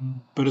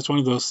 But it's one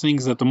of those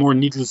things that the more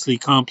needlessly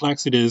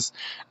complex it is,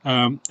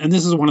 and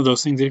this is one of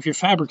those things that if you're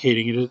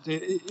fabricating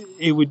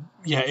it would,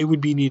 yeah, it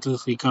would be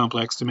needlessly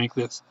complex to make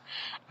this.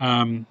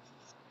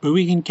 But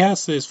we can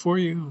cast this for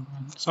you.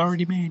 It's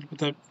already made with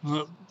that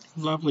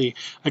lovely.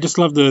 I just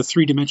love the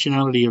three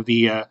dimensionality of the,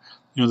 you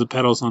know, the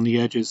petals on the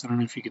edges. I don't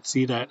know if you could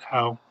see that,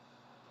 how.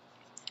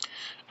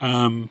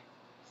 Um,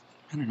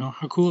 I don't know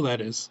how cool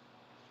that is.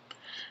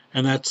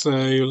 And that's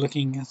you're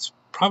looking. It's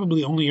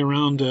probably only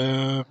around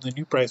the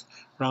new price,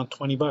 around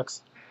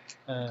 $20.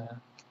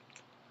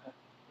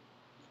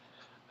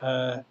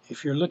 Uh,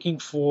 if you're looking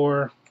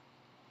for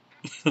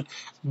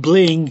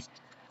bling,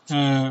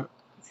 uh,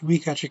 we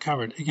got you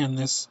covered. Again,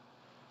 this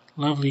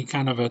lovely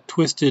kind of a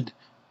twisted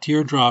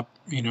teardrop,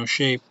 you know,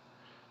 shape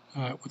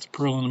with the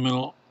pearl in the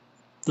middle,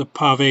 the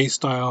pave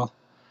style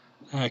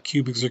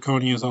cubic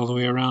zirconias all the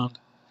way around.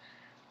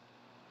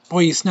 Boy,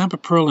 you snap a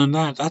pearl in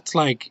that. That's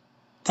like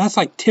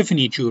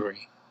Tiffany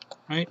jewelry,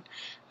 right?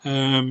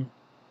 Um,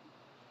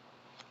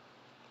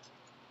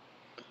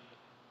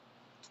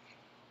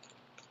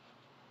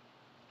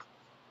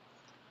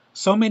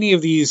 so many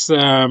of these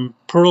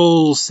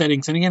pearl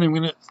settings, and again, I'm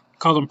going to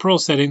call them pearl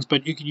settings,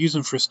 but you could use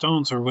them for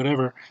stones or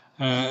whatever.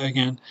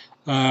 Again,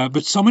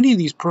 but so many of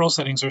these pearl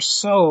settings are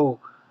so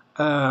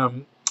I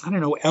don't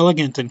know,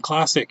 elegant and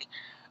classic,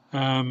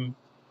 um,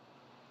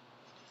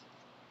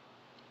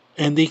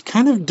 and they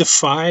kind of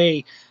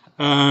defy.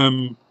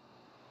 Um,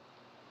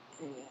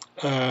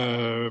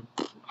 I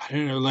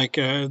don't know, like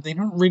they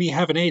don't really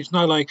have an age.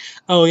 Not like,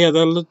 oh yeah,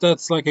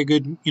 that's like a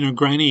good, you know,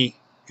 granny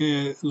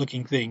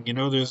looking thing. You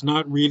know, there's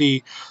not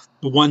really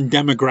the one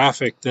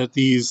demographic that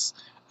these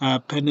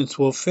pendants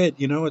will fit.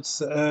 You know,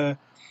 it's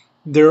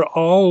they're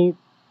all,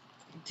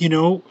 you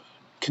know,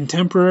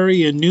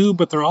 contemporary and new,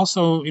 but they're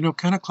also, you know,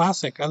 kind of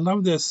classic. I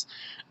love this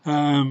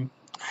um,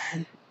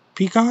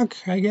 peacock.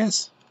 I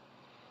guess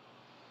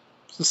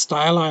it's a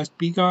stylized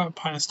peacock,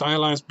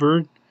 stylized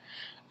bird.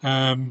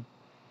 Um,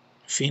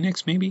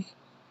 Phoenix maybe.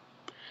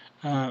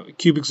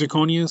 Cubic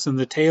zirconias and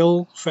the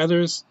tail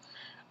feathers.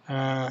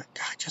 God,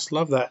 I just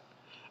love that.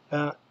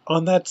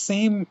 On that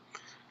same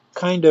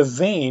kind of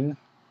vein,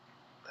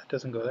 that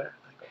doesn't go there.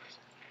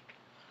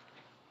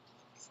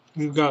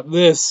 We've got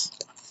this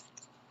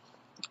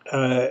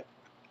uh,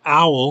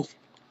 owl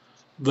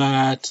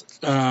that,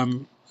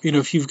 you know,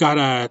 if you've got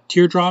a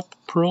teardrop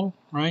pearl,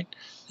 right,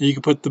 And you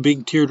can put the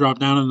big teardrop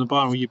down on the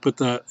bottom. You put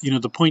the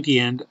the pointy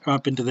end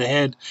up into the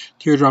head,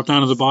 teardrop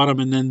down at the bottom,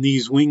 and then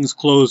these wings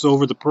close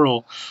over the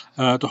pearl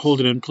to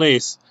hold it in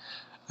place.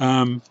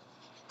 Again,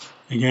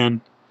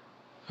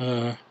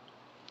 it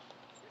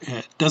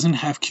doesn't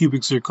have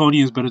cubic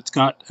zirconias, but it's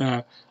got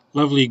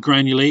lovely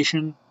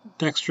granulation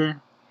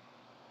texture.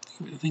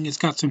 I think it's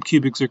got some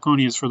cubic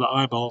zirconias for the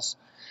eyeballs.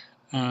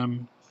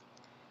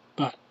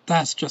 But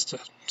that's just a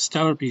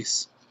stellar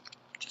piece.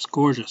 Just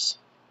gorgeous.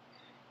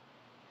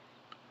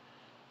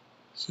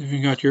 So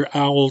you've got your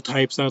owl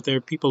types out there.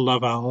 People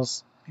love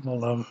owls. People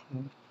love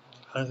all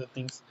kinds of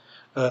things.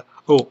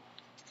 Oh,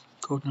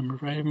 code number,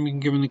 right? I haven't been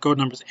given the code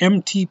numbers.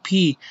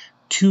 MTP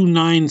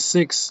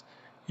 296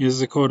 is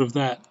the code of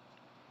that.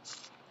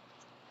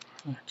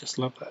 I just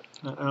love that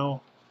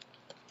owl.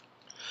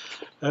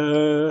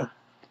 I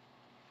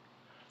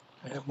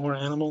have more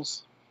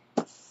animals.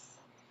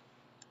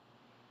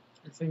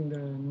 I think the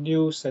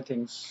new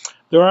settings.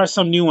 There are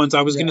some new ones.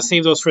 I was going Yeah. to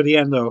save those for the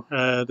end, though.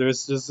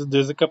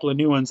 There's a couple of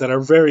new ones that are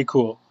very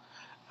cool.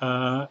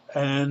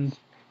 And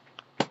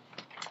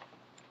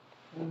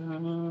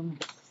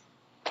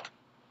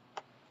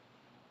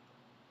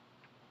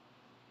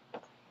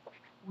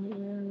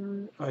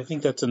where? Oh, I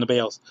think that's in the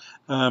bales.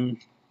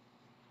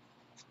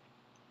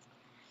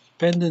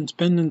 Pendants.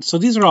 So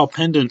these are all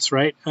pendants,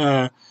 right?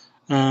 Again,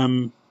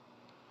 God,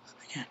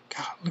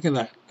 look at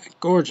that.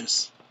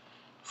 Gorgeous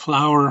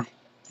flower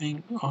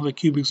thing. All the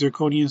cubic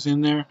zirconias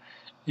in there,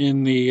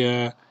 in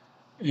the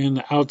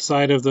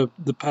outside of the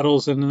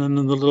petals, and then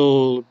the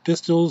little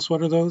pistils.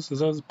 What are those? Is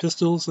those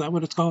pistils? Is that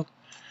what it's called?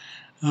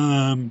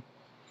 Obviously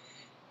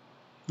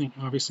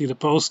the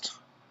post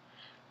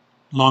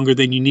longer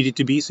than you need it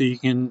to be, so you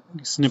can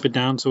snip it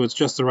down so it's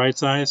just the right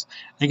size.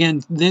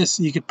 Again, this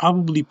you could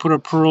probably put a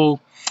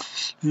pearl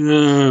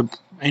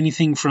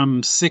anything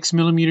from 6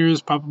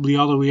 millimeters, probably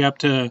all the way up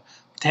to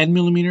 10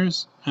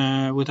 millimeters,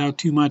 without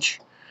too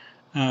much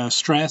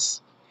stress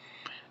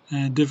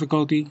and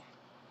difficulty.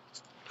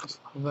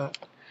 That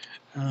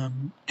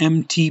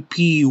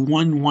MTP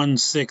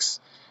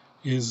 116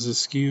 is the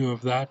SKU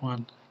of that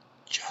one.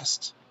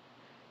 Just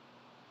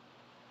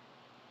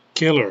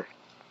killer.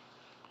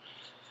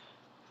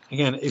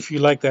 Again, if you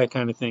like that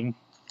kind of thing,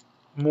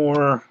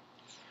 more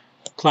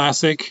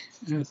classic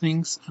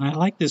things, and I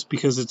like this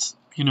because it's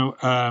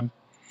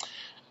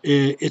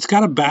it's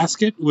got a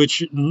basket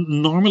which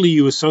normally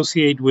you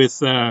associate with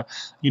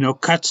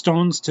cut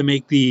stones to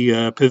make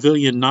the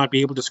pavilion not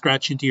be able to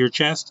scratch into your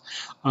chest.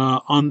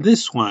 On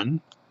this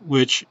one,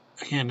 which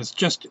again is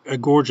just a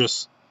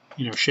gorgeous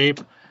shape.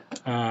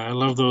 I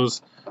love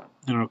those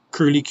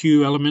curly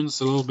Q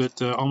elements, a little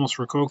bit almost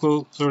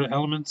rococo sort of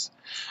elements.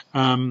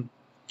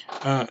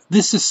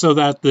 This is so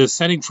that the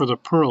setting for the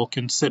pearl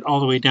can sit all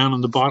the way down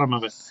on the bottom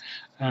of it.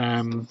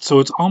 So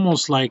it's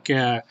almost like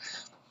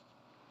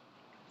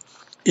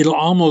it'll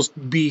almost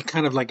be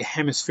kind of like a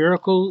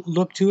hemispherical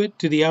look to it,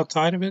 to the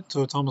outside of it.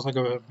 So it's almost like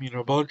a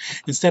bullet.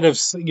 Instead of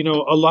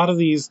a lot of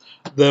these,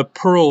 the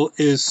pearl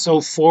is so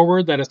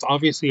forward that it's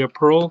obviously a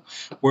pearl,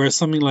 whereas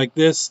something like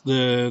this,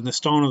 the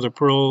stone of the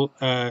pearl,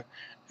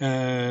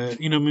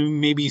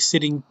 maybe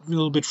sitting a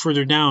little bit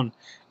further down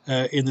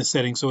in the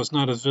setting, so it's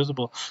not as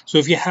visible. So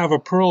if you have a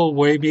pearl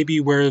where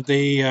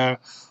they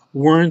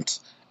weren't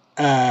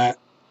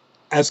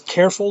as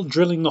careful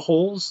drilling the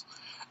holes,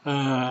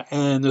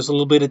 and there's a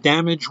little bit of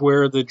damage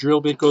where the drill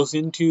bit goes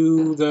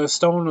into the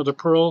stone or the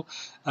pearl,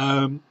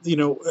 a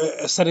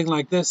setting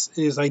like this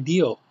is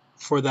ideal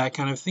for that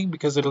kind of thing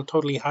because it'll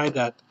totally hide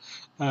that,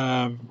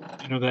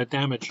 that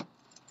damage.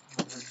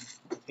 I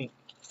think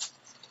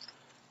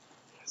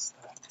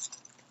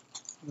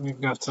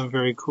we've got some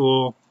very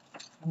cool,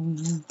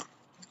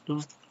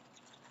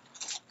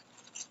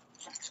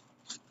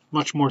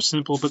 much more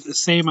simple, but the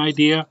same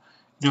idea.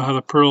 How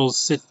the pearls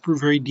sit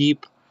very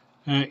deep,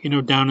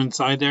 down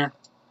inside there.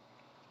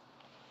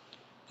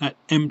 That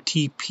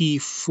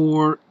MTP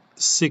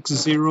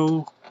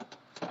 460.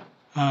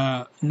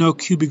 No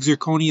cubic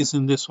zirconias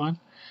in this one,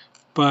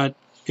 but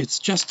it's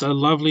just a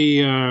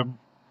lovely.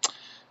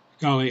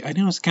 Golly, I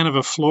know it's kind of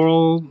a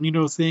floral,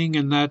 thing,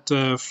 and that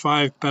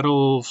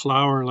 5-petal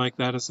flower like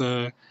that is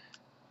I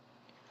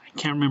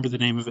can't remember the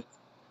name of it,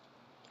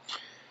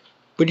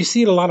 but you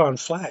see it a lot on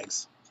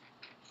flags,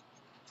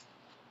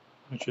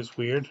 which is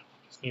weird.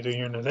 It's neither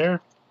here nor there.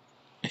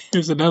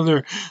 Here's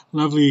another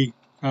lovely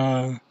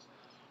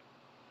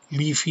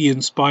leafy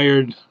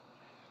inspired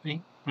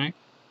thing, right?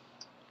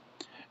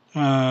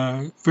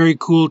 Very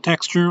cool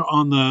texture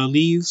on the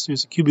leaves.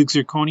 There's a cubic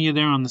zirconia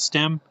there on the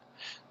stem.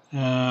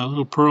 A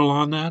little pearl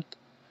on that.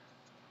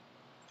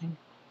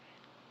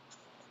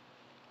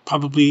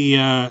 Probably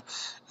 8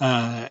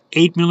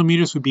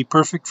 millimeters would be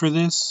perfect for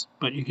this,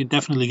 but you could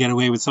definitely get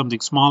away with something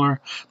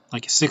smaller,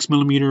 like a 6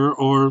 millimeter,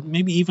 or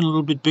maybe even a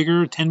little bit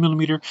bigger, 10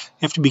 millimeter. You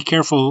have to be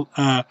careful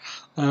that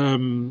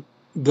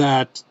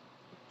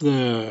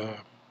the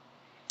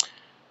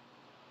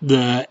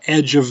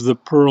edge of the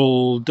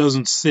pearl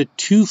doesn't sit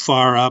too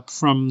far up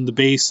from the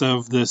base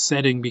of the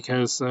setting,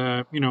 because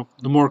the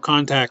more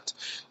contact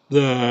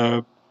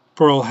the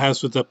pearl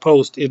has with the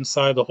post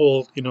inside the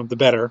hole, the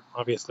better,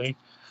 obviously.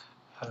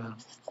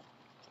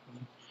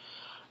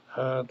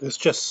 Uh, there's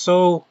just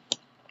so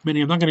many.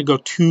 I'm not going to go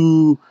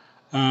too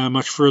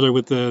much further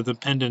with the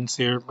pendants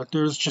here, but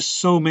there's just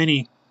so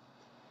many,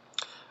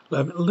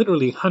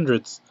 literally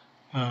hundreds.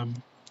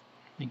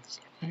 Things,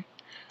 right?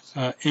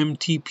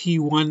 MTP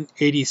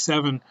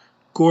 187,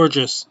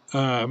 gorgeous,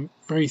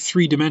 very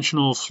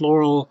three-dimensional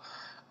floral.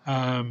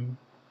 I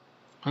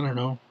don't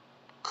know,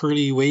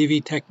 curly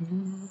wavy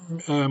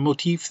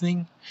motif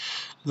thing.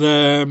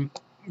 The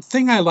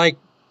thing I like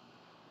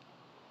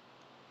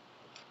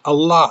a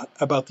lot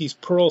about these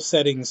pearl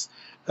settings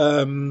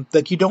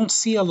that you don't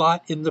see a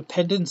lot in the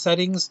pendant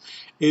settings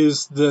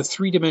is the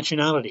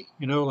three-dimensionality.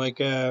 Like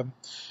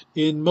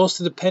in most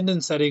of the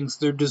pendant settings,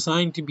 they're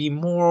designed to be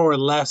more or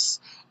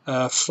less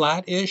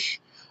flat-ish,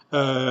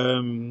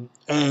 and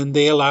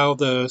they allow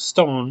the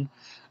stone,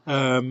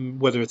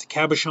 whether it's a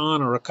cabochon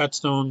or a cut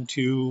stone,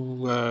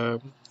 to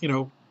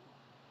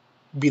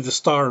be the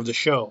star of the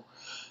show.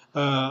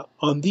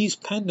 On these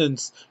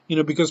pendants,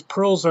 because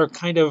pearls are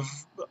kind of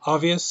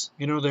obvious,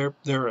 they're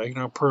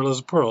pearl is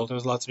a pearl.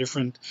 There's lots of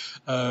different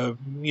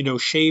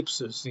shapes.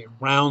 There's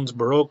rounds,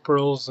 baroque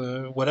pearls,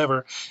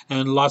 whatever,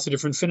 and lots of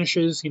different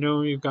finishes.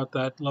 You've got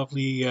that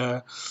lovely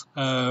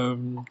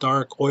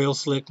dark oil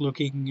slick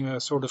looking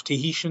sort of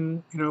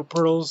Tahitian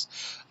pearls,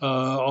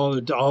 all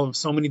of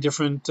so many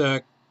different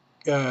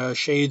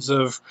shades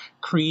of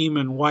cream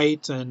and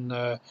white,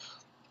 and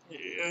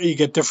you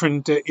get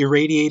different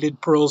irradiated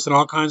pearls in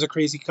all kinds of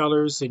crazy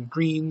colors, and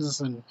greens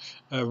and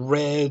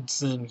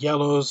reds and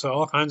yellows,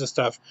 all kinds of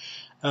stuff.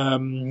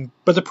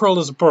 But the pearl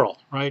is a pearl,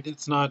 right?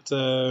 It's not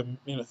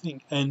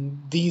thing.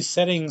 And these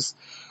settings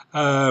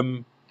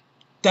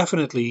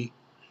definitely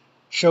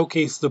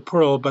showcase the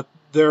pearl, but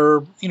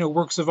they're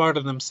works of art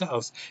in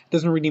themselves. It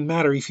doesn't really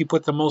matter if you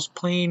put the most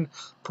plain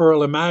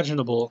pearl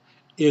imaginable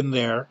in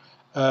there;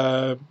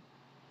 they'll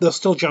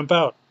still jump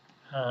out.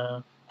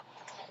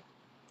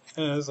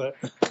 As a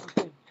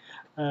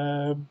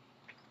um,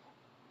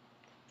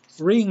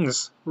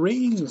 Rings.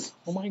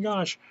 Oh my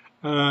gosh.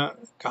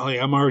 Golly,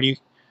 I'm already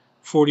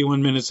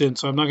 41 minutes in,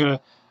 so I'm not gonna.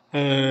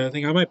 I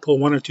think I might pull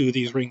one or two of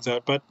these rings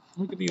out. But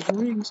look at these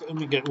rings. Let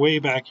me get way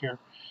back here.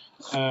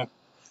 Uh,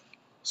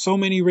 so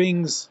many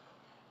rings.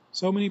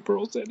 So many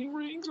pearl setting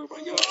rings. Oh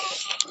my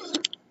gosh.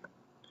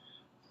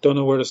 Don't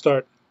know where to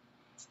start.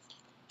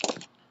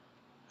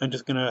 I'm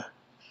just gonna.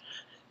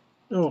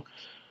 Oh,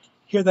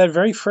 here, that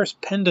very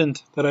first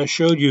pendant that I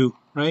showed you,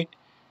 right?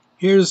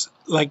 Here's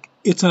like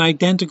it's an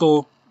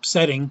identical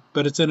setting,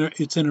 but it's in a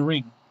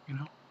ring.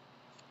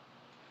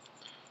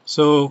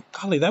 So,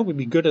 golly, that would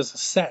be good as a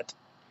set.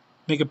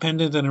 Make a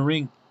pendant and a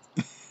ring,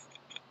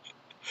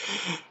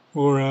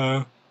 or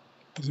as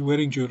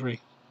wedding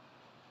jewelry.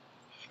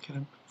 Can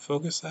I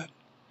focus that?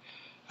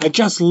 I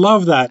just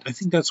love that. I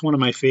think that's one of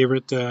my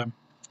favorite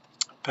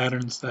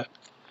patterns. That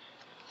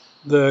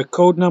the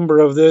code number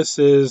of this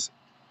is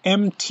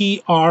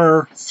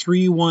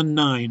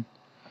MTR319.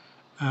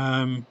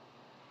 And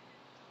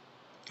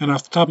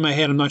off the top of my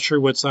head, I'm not sure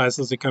what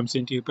sizes it comes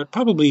into, but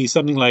probably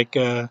something like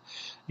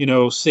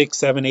 6,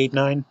 7, 8,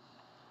 9,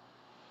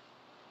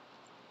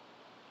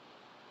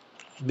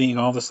 being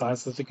all the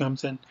sizes it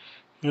comes in.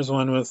 Here's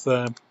one with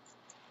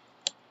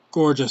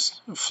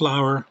gorgeous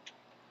flower,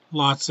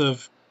 lots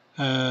of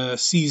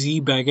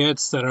CZ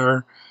baguettes that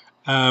are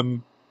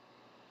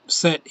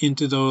set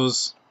into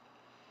the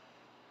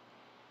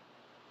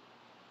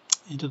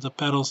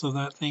petals of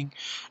that thing.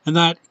 And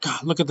that,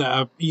 God, look at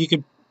that. You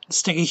could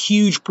stick a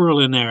huge pearl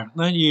in there.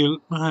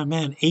 That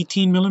man,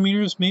 18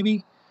 millimeters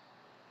maybe?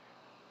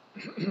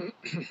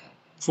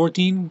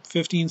 14,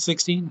 15,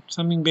 16,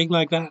 something big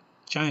like that.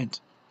 Giant.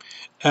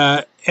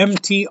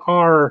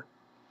 MTR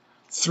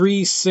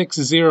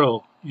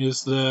 360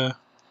 is the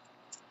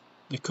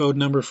code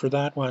number for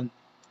that one.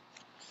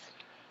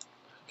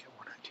 Get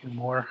one or two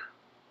more.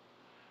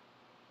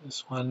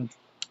 This one,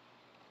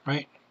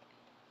 right?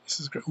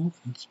 This is great. Ooh,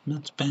 it's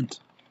bent.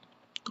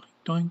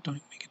 Doink, doink,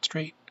 make it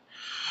straight.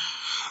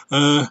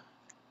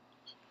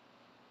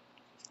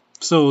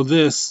 So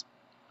this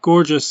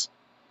gorgeous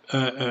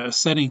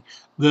setting,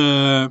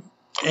 the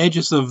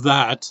edges of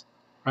that,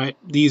 right?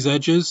 These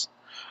edges,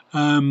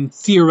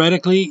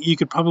 theoretically, you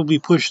could probably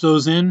push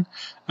those in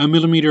a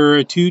millimeter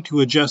or two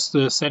to adjust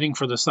the setting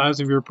for the size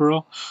of your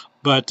pearl.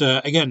 But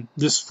again,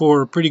 this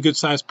for a pretty good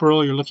sized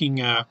pearl, you're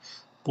looking,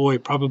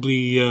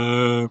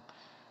 probably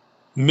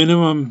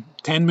minimum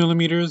 10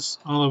 millimeters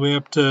all the way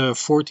up to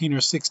 14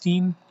 or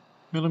 16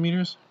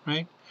 millimeters,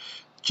 right?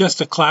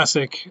 Just a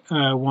classic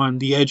one.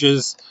 The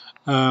edges,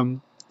 of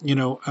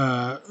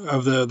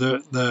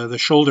the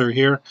shoulder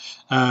here,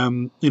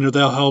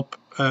 they'll help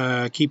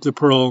keep the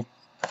pearl,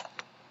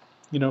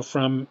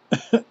 from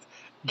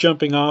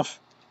jumping off,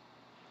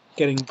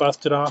 getting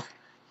busted off.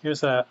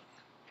 Here's a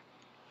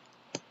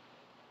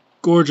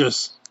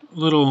gorgeous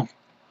little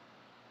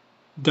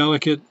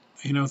delicate,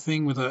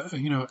 thing with a,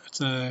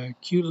 it's a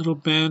cute little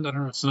band. I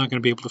don't know, it's not going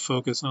to be able to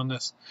focus on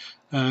this.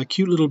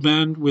 Cute little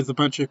band with a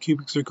bunch of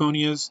cubic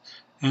zirconias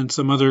and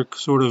some other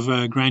sort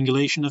of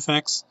granulation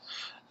effects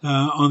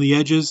on the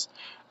edges.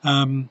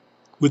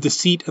 With the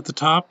seat at the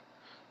top,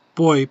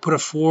 boy, put a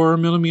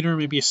 4mm,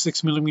 maybe a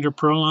 6mm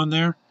pearl on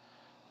there.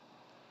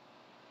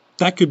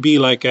 That could be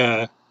like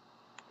an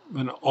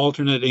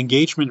alternate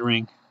engagement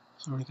ring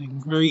sort of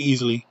thing, very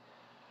easily.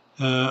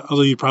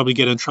 Although you'd probably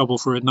get in trouble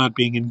for it not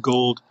being in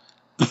gold,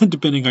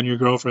 depending on your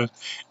girlfriend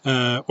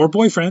or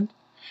boyfriend.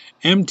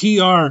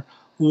 MTR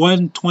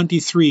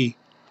 123.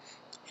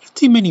 I don't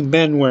see many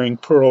men wearing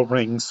pearl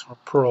rings or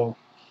pearl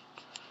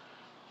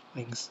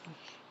things.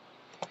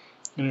 I'm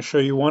going to show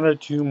you one or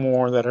two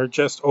more that are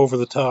just over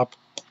the top,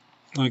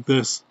 like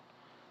this.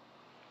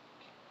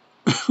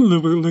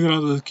 Look at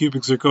all the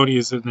cubic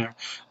zirconias in there.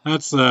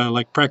 That's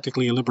like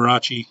practically a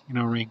Liberace,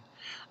 ring.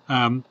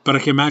 But I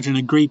can imagine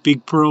a great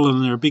big pearl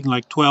in there, a big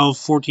like 12,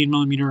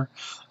 14mm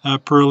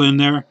pearl in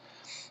there.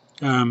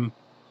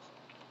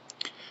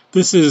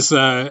 This is,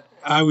 I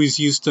always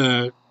used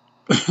to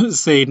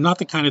say, not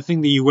the kind of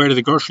thing that you wear to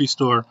the grocery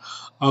store.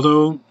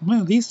 Although,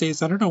 well, these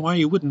days, I don't know why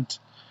you wouldn't.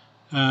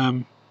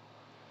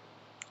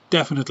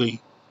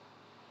 Definitely.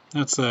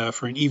 That's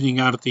for an evening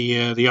out at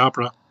the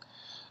opera.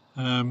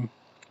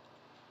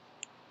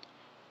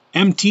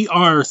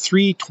 MTR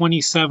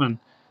 327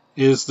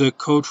 is the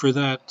code for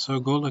that, so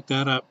go look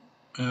that up.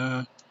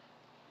 The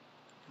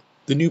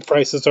new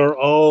prices are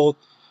all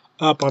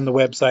up on the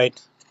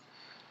website.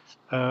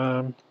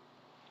 And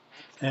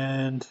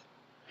I'm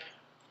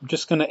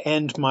just going to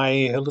end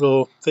my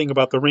little thing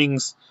about the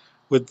rings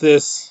with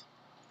this,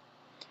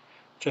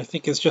 which I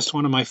think is just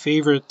one of my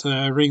favorite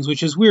rings,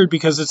 which is weird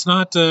because it's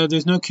not,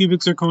 there's no cubic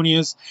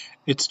zirconias.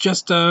 It's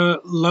just a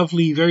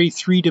lovely, very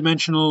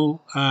three-dimensional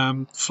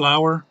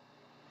flower,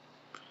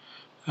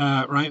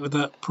 right, with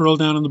that pearl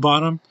down on the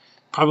bottom.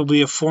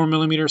 Probably a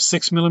 4mm,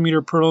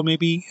 6mm pearl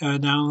maybe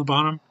down on the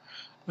bottom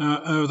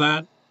of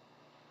that.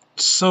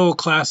 So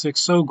classic,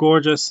 so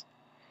gorgeous.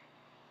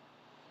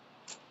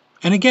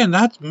 And again,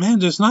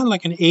 there's not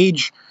like an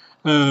age,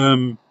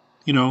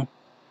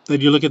 that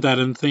you look at that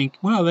and think,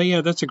 well,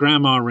 yeah, that's a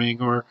grandma ring,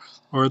 or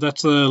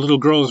that's a little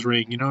girl's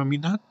ring. I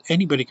mean, not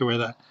anybody can wear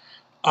that.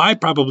 I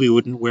probably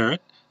wouldn't wear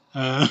it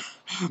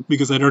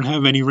because I don't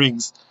have any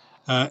rings.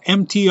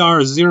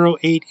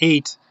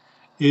 MTR088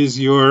 is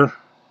your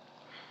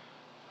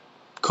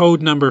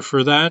code number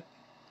for that.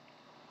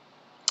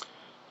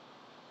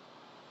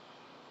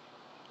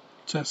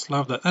 Just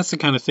love that. That's the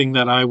kind of thing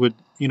that I would,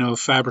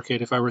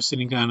 fabricate if I were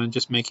sitting down and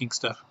just making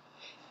stuff.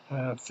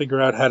 Figure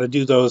out how to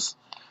do those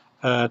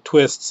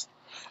twists.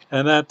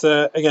 And that,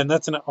 again,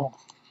 that's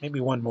maybe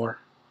one more.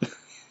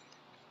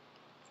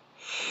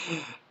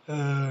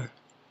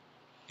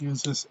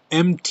 Here's this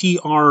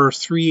MTR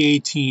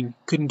 318.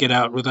 Couldn't get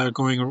out without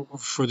going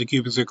for the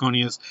cubic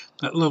zirconias.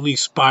 That lovely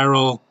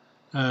spiral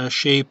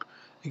shape.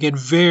 Again,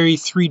 very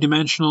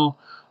three-dimensional.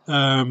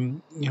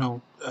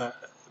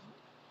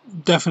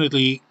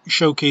 Definitely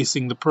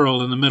showcasing the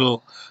pearl in the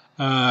middle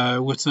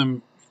with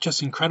some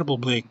just incredible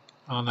bling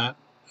on that.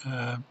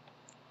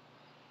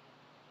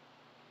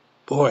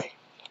 Boy,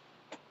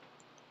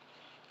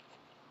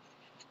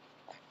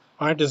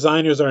 our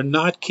designers are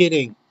not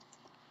kidding.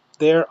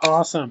 They're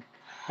awesome.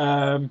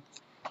 Now,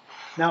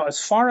 as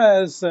far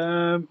as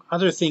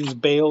other things,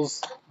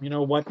 bales,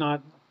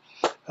 whatnot,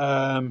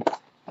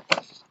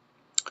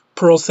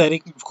 pearl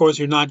setting, of course,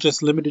 you're not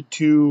just limited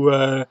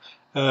to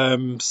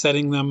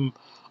setting them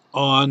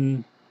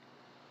on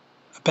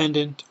a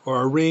pendant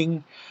or a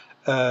ring.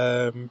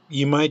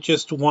 You might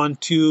just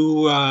want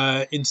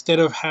to, instead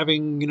of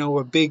having,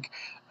 a big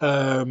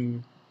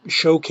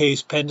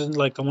showcase pendant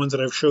like the ones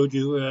that I've showed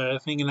you,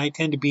 and I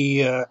tend to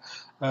be, I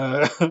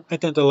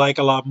tend to like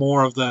a lot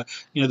more of the,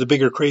 the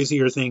bigger,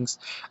 crazier things.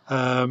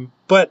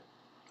 But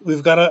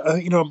we've got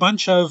a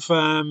bunch of,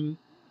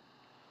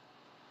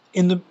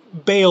 in the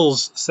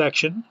bales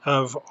section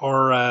of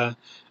our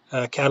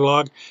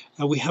catalog,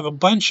 we have a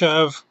bunch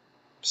of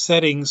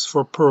settings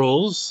for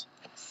pearls.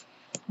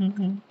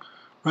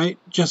 Right,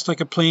 just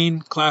like a plain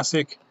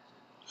classic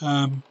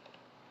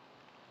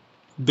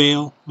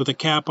bale with a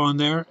cap on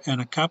there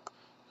and a cup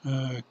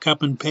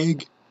and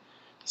peg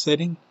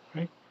setting.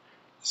 Right,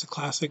 it's a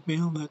classic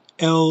bale, that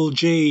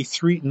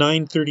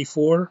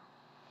LJ934.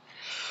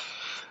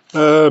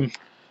 You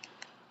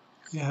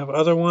have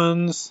other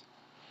ones,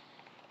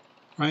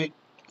 right?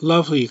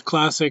 Lovely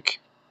classic,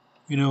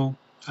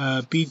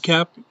 bead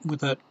cap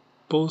with that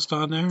post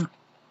on there,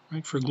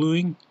 right, for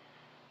gluing.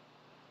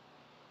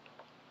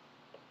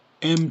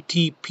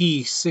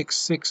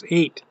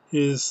 MTP668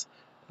 is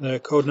the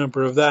code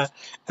number of that.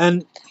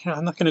 And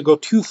I'm not going to go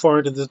too far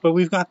into this, but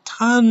we've got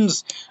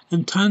tons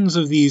and tons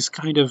of these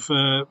kind of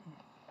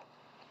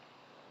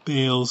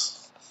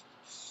bales.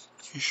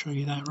 Let me show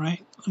you that,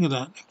 right? Look at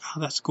that.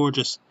 Oh, that's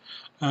gorgeous.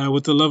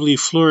 With the lovely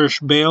flourish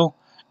bale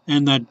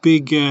and that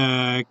big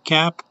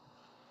cap.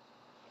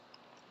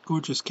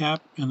 Gorgeous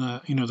cap and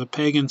the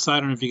peg inside. I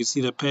don't know if you can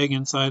see the peg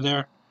inside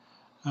there.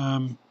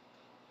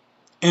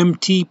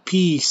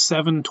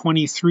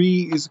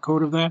 MTP723 is the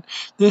code of that.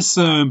 This,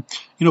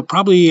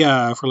 probably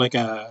for like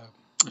a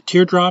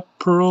teardrop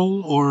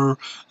pearl, or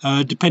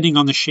depending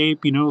on the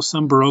shape,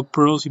 some Baroque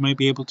pearls you might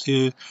be able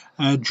to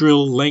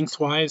drill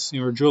lengthwise,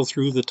 or drill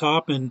through the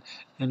top and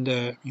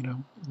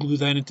glue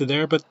that into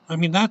there. But I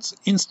mean, that's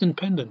instant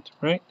pendant,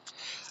 right?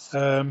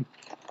 Um,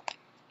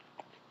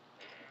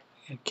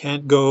 it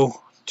can't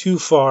go too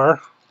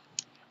far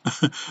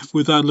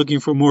without looking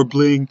for more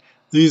bling.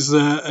 These,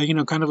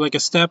 kind of like a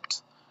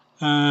stepped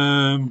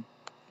layer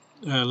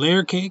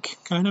cake,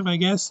 kind of, I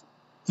guess,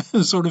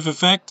 sort of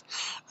effect,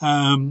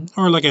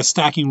 or like a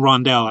stacking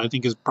rondelle. I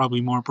think is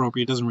probably more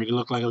appropriate. It doesn't really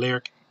look like a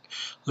layer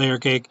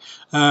cake,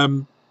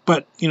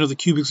 but the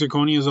cubic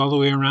zirconia is all the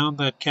way around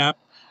that cap,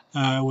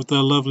 with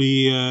the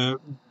lovely,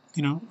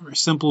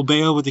 simple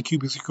bail with the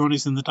cubic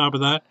zirconias in the top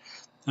of that,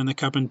 and the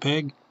cup and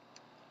peg.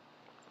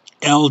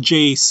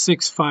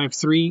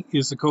 LJ653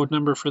 is the code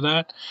number for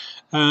that.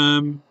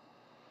 I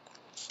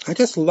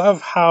just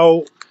love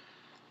how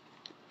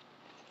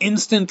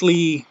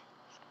instantly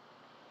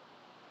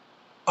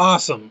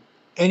awesome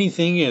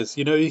anything is.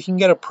 You can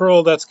get a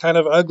pearl that's kind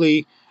of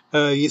ugly.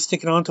 You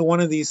stick it onto one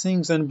of these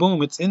things, and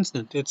boom, it's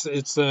instant.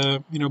 It's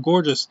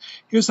gorgeous.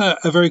 Here's a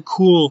very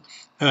cool.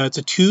 It's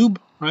a tube,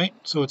 right?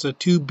 So it's a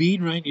tube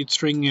bead, right? You'd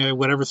string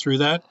whatever through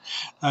that,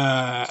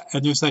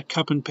 and there's that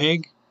cup and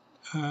peg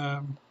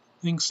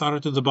thing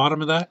soldered to the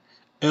bottom of that.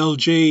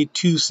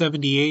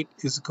 LJ278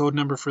 is the code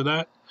number for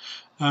that.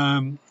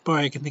 Boy,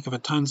 I can think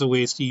of tons of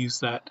ways to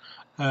use that.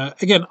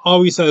 Again,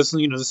 always has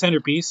the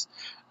centerpiece.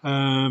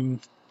 You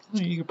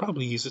could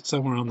probably use it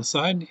somewhere on the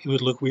side. It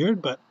would look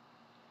weird, but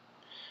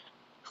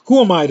who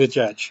am I to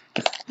judge?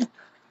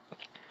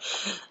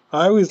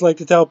 I always like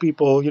to tell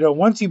people,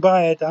 once you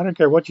buy it, I don't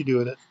care what you do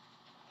with it.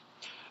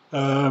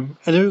 And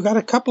then we've got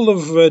a couple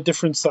of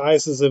different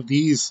sizes of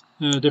these,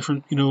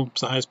 different,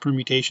 size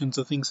permutations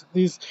of things.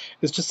 These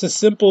is just a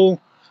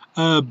simple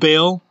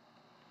bail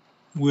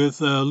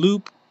with a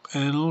loop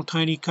and a little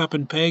tiny cup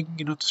and peg,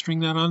 to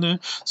string that on there.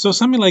 So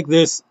something like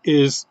this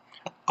is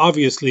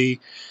obviously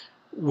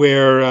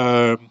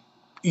where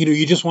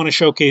you just want to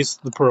showcase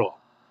the pearl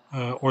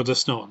or the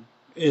stone.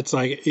 It's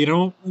like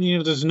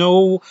there's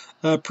no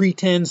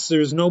pretense,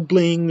 there's no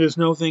bling, there's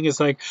no thing.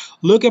 It's like,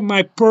 look at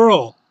my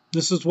pearl.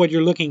 This is what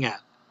you're looking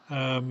at.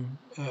 I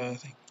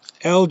think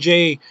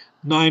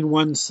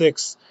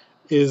LJ916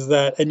 is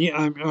that, and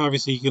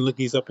obviously you can look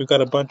these up. We've got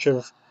a bunch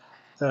of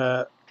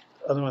other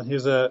ones.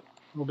 Here's a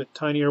little bit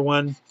tinier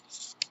one,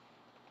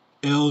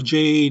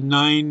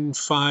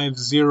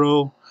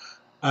 LJ950.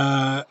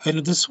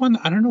 And this one,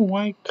 I don't know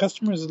why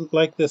customers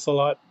like this a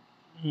lot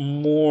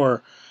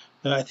more.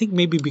 I think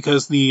maybe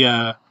because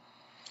the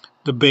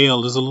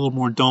bail is a little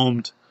more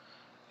domed,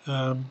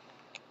 and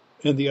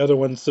the other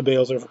ones, the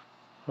bails are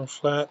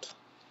flat.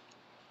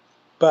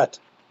 But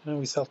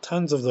we sell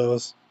tons of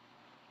those.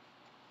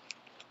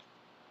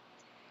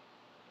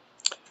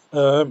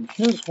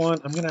 Here's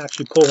one. I'm going to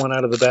actually pull one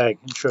out of the bag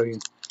and show you,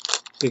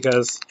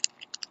 because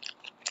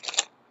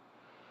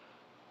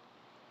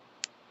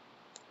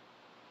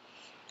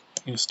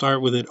you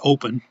start with it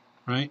open,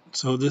 right?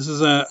 So this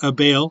is a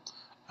bail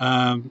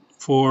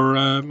for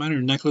I don't know,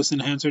 necklace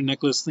enhancer,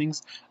 necklace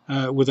things,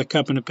 with a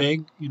cup and a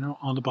peg,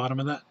 on the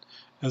bottom of that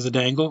as a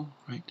dangle,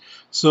 right?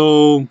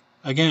 So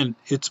again,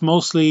 it's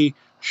mostly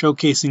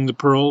showcasing the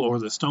pearl or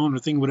the stone or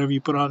thing, whatever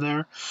you put on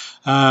there.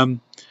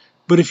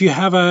 But if you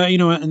have a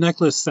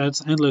necklace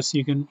that's endless,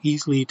 you can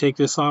easily take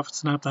this off,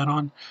 snap that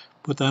on,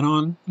 put that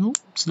on,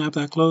 snap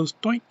that closed,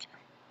 doink,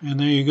 and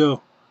there you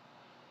go.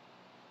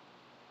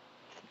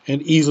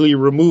 And easily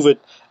remove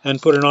it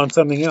and put it on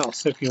something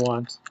else if you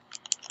want.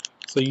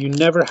 So you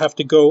never have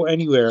to go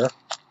anywhere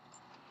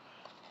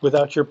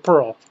without your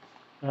pearl.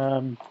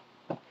 Got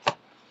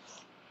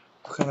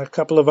a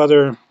couple of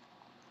other.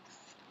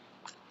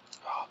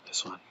 Oh,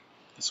 this one.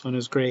 This one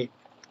is great.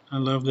 I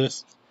love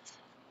this.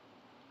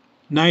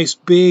 Nice,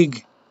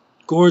 big,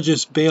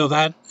 gorgeous bail.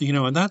 That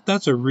and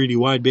that's a really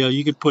wide bail.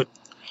 You could put.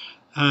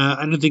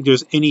 I don't think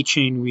there's any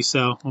chain we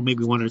sell, or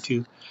maybe one or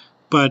two,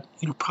 but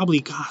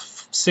probably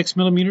 6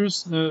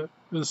 millimeters, the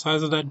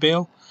size of that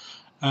bail.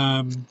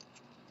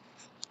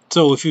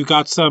 So if you've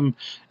got some,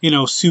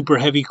 super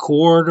heavy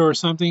cord or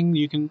something,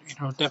 you can,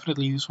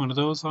 definitely use one of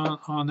those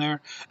on there.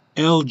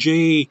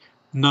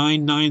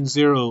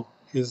 LJ990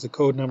 is the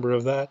code number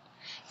of that.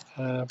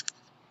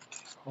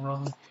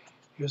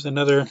 Here's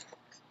another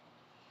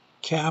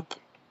cap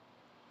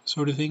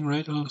sort of thing,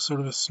 right? Sort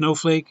of a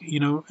snowflake,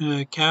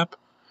 cap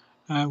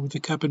with the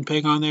cup and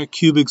peg on there.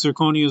 Cubic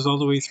zirconia is all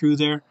the way through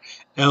there.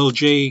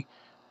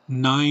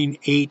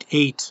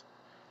 LJ988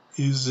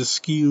 is the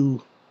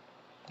skew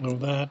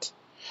of that.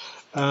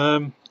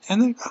 And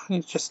then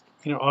it's just,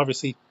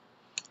 obviously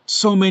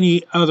so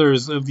many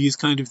others of these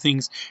kind of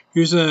things.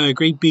 Here's a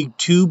great big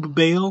tube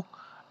bail,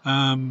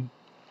 right?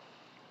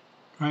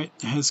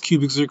 It has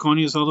cubic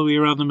zirconias all the way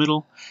around the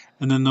middle,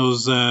 and then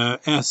those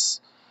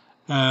S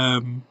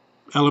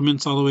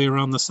elements all the way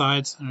around the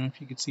sides. I don't know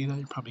if you can see that.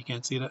 You probably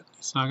can't see that.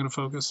 It's not going to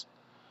focus.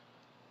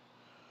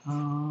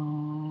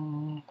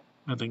 I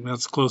think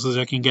that's as close as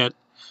I can get.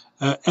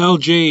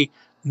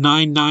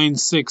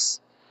 LJ996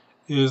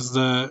 is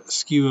the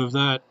skew of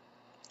that.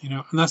 you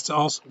know, and that's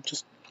also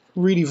just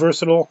really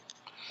versatile.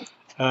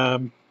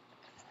 Um,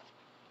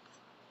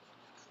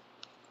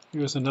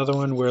 Here's another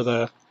one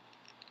where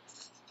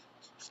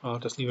I'll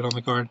just leave it on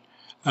the card,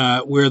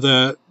 where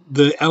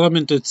the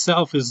element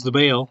itself is the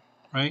bale,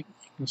 right?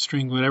 You can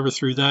string whatever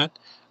through that.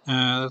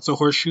 That's a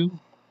horseshoe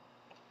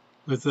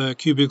with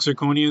cubic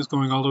zirconias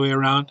going all the way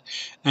around.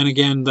 And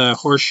again, the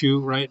horseshoe,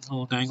 right,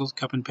 little dangles,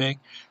 cup and peg.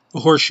 The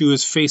horseshoe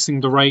is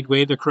facing the right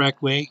way, the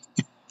correct way,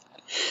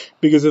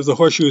 because if the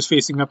horseshoe is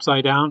facing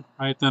upside down,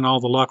 right, then all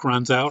the luck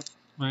runs out,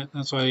 right?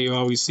 That's why you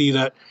always see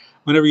that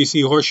whenever you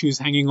see horseshoes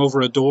hanging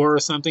over a door or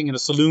something in a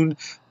saloon,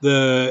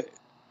 the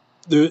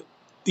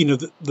you know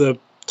the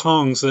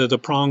tongs, the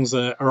prongs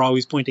are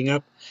always pointing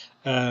up,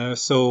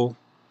 so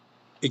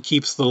it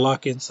keeps the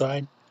luck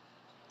inside.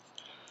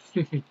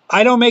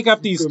 I don't make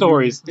up these Could be.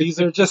 stories. These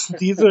are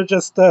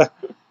just uh,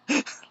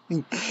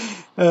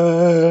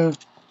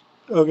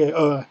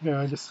 okay.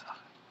 Yeah,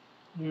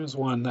 here's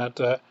one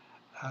that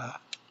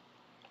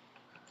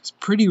it's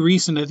pretty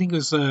recent. I think it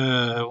was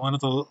one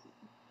of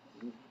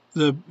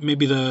the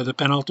maybe the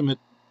penultimate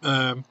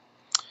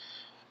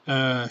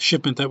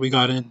shipment that we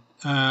got in.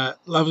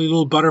 Lovely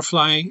little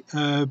butterfly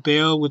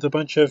bale with a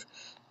bunch of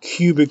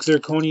cubic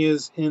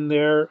zirconias in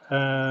there.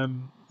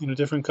 You know,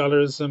 different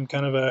colors, some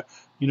kind of a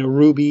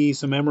ruby,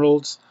 some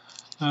emeralds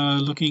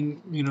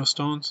looking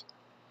stones.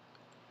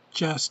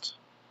 Just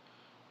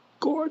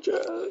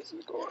gorgeous,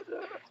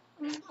 gorgeous.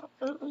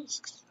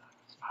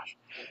 Gosh,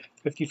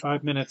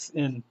 55 minutes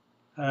in.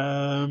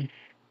 I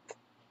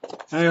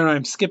don't know,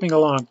 I'm skipping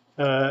along.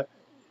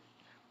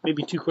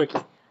 Maybe too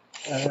quickly.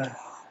 Uh,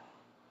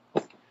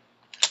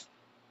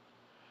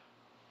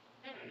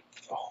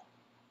 oh,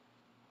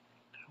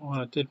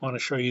 I did want to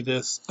show you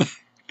this.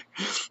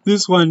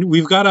 This one,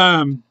 we've got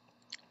a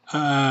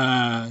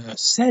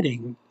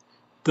setting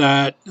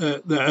that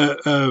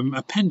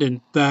a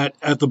pendant that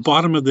at the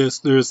bottom of this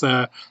there's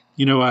a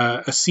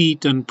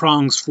seat and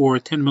prongs for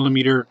 10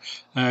 millimeter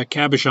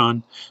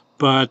cabochon,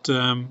 but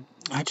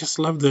I just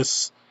love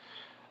this,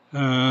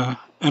 and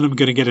I'm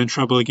gonna get in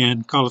trouble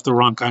again. Call it the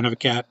wrong kind of a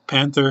cat.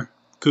 Panther,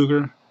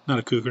 cougar, not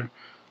a cougar.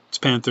 It's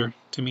panther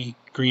to me.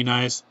 Green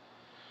eyes.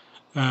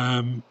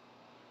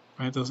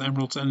 Right, those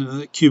emeralds and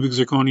the cubic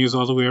zirconias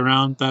all the way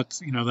around. That's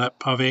that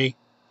pave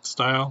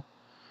style.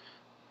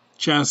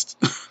 Just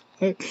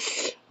I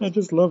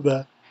just love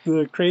that.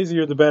 The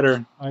crazier the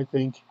better, I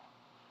think,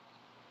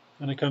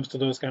 when it comes to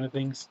those kind of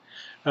things.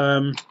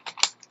 Um,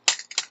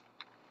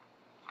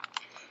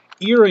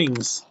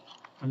 Earrings.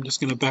 I'm just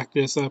going to back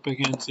this up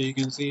again so you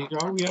can see.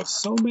 Oh, we have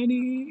so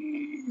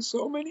many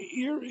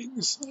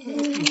earrings.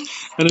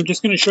 And I'm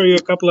just going to show you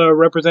a couple of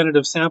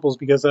representative samples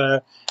because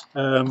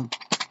um,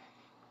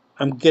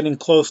 I'm getting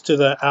close to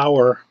the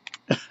hour,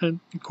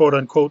 quote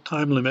unquote,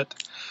 time limit.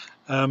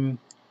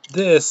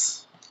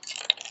 This,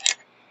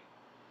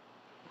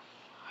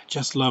 I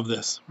just love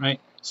this, right?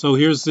 So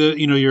here's the,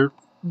 your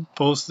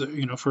post,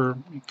 for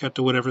cut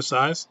to whatever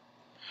size.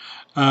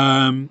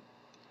 And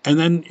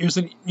then here's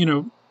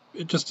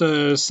just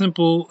a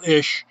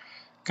simple-ish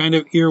kind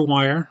of ear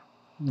wire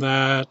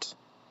that,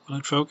 will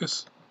it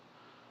focus?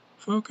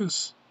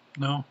 Focus?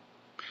 No.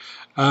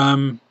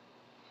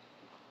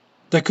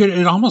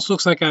 It almost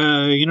looks like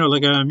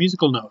like a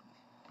musical note,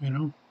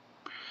 you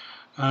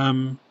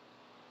know.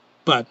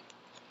 But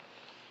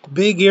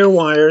big ear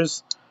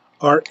wires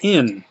are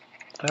in.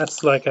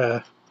 That's like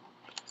a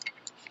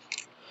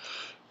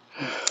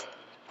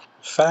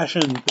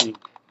fashion thing.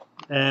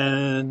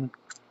 And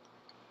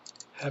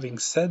having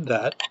said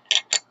that,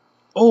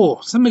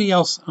 oh, somebody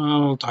else,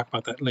 I'll talk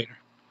about that later,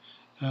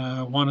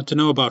 wanted to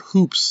know about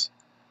hoops.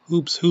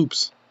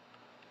 Hoops.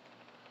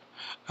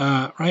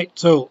 Right,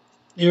 so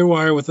ear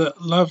wire with a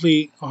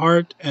lovely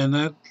heart and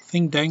that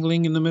thing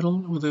dangling in the middle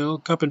with a little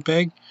cup and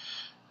peg.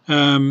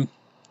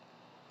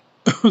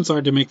 It's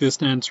hard to make this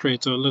stand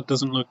straight so it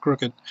doesn't look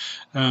crooked.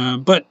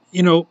 But,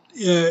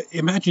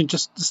 imagine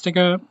just to stick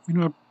a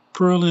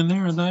pearl in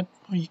there and that,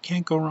 well, you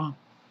can't go wrong.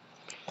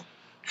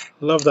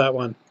 Love that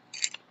one.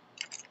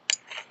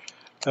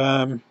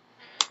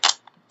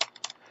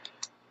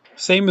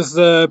 Same as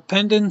the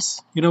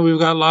pendants, we've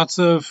got lots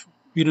of,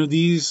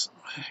 these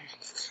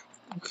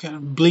kind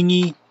of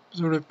blingy,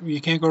 sort of, you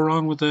can't go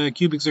wrong with the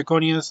cubic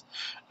zirconias.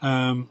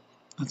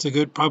 That's a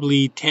good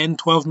probably 10,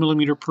 12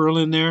 millimeter pearl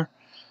in there.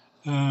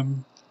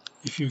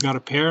 If you've got a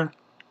pair,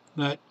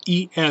 that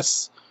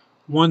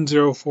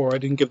ES104, I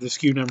didn't give the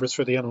SKU numbers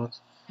for the other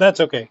ones. That's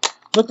okay.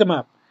 Look them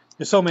up.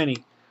 There's so many.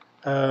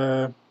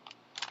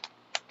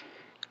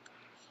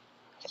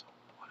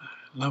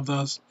 Love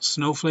those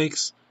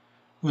snowflakes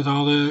with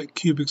all the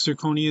cubic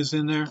zirconias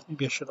in there.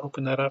 Maybe I should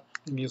open that up.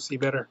 Maybe you'll see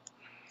better.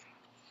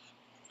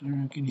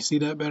 Can you see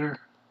that better?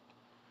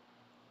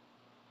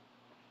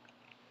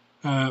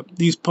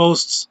 These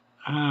posts,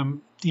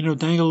 dangle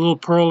a little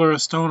pearl or a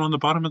stone on the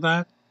bottom of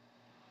that.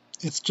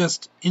 It's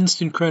just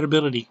instant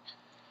credibility.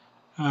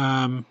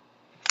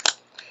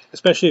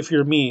 Especially if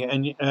you're me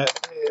and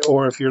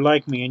or if you're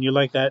like me and you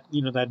like that,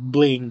 that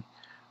bling,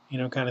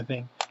 kind of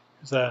thing.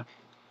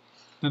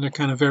 Another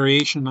kind of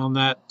variation on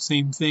that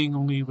same thing,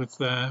 only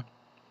with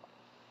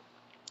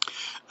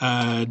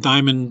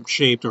diamond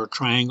shaped or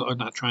triangle, or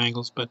not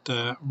triangles, but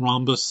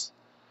rhombus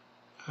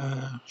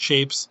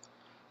shapes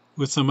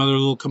with some other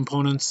little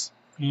components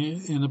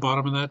in the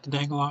bottom of that to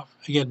dangle off.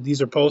 Again,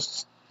 these are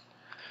posts.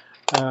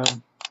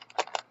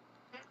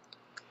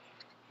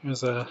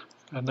 Here's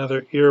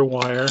another ear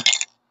wire.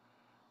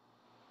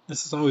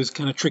 This is always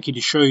kind of tricky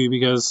to show you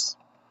because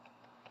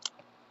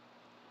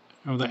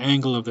of the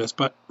angle of this,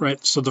 but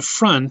right, so the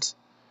front,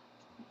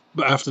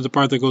 after the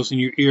part that goes in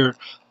your ear,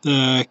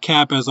 the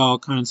cap has all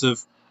kinds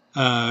of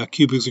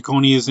cubic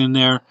zirconias in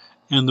there,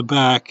 and the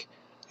back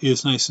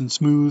is nice and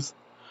smooth.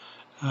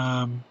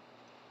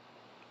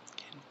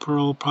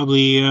 Pearl,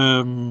 probably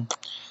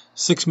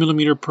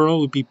 6mm pearl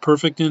would be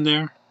perfect in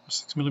there,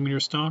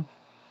 6mm stone.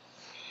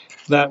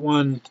 That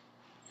one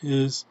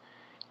is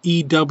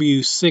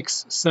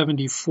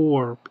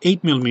EW674,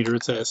 8mm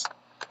it says.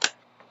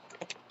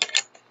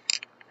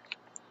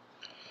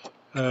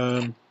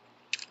 How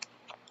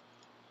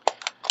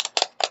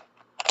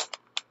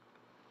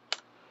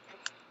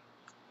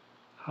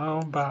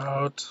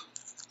about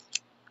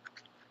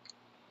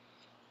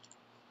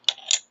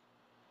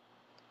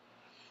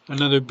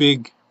another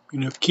big,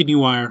 kidney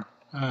wire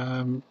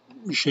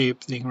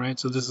shape thing, right?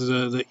 So this is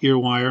the ear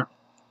wire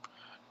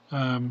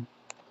that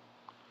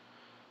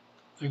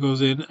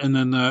goes in, and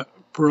then the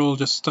pearl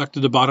just stuck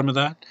to the bottom of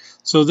that.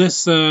 So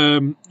this,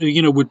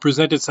 would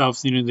present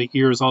itself, the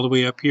ear is all the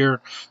way up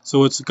here.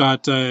 So it's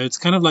got, it's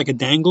kind of like a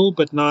dangle,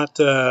 but not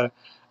a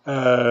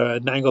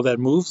dangle that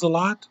moves a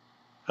lot.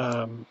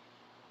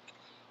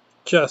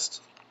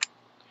 Just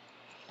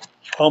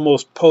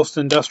almost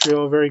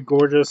post-industrial, very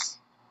gorgeous.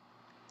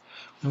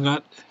 We've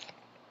got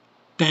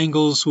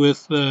dangles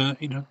with,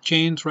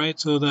 chains, right?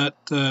 So that,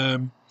 I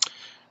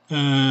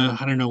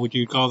don't know what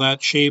you'd call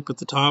that shape at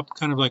the top,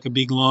 kind of like a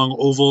big long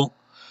oval.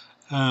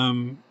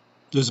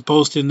 There's a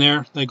post in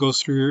there that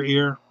goes through your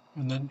ear,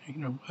 and then,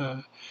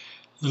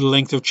 little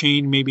length of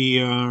chain, maybe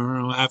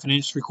half an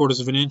inch,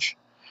 3/4 of an inch.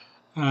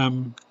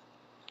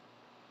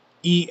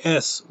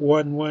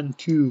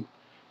 ES112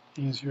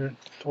 is your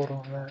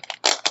total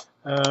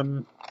on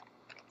that.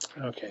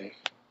 Okay.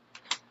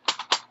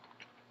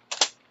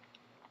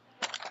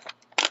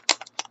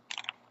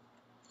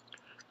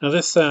 Now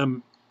this,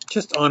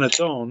 just on its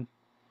own,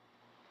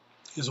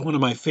 is one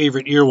of my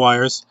favorite ear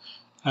wires,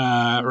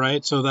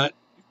 right? So that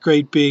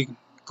great big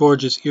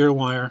gorgeous ear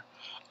wire,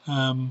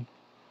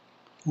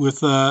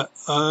 with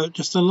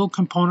just a little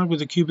component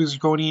with a cubic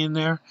zirconia in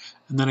there,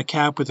 and then a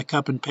cap with a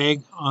cup and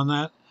peg on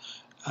that.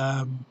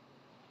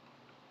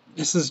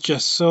 This is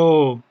just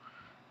so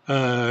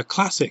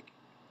classic.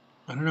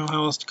 I don't know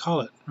how else to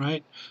call it,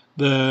 right?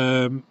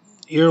 The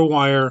ear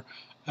wire,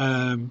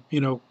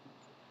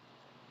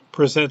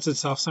 presents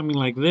itself something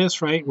like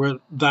this, right? Where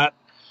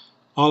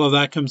all of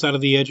that comes out of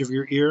the edge of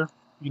your ear,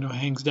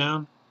 hangs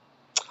down.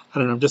 I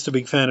don't know. I'm just a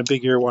big fan of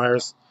big ear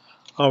wires.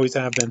 Always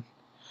have been.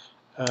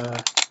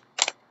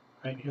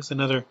 Right, here's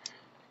another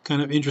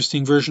kind of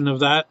interesting version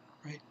of that.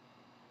 Right,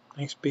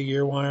 nice big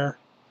ear wire.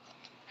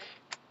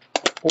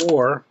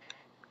 Or,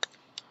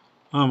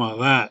 how about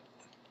that?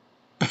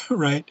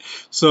 Right,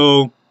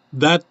 so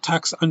that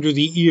tucks under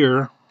the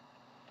ear,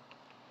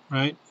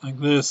 right, like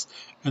this,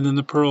 and then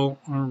the pearl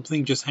or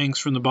thing just hangs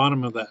from the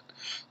bottom of that.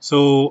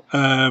 So,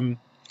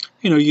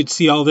 you'd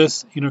see all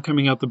this,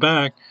 coming out the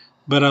back,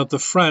 but out the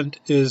front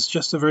is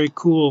just a very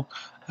cool,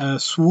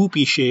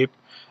 swoopy shape.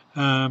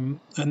 And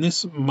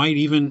this might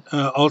even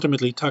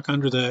ultimately tuck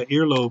under the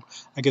earlobe,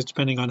 I guess,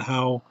 depending on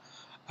how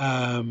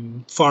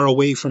far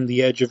away from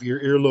the edge of your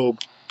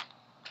earlobe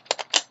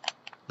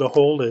the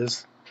hole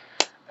is.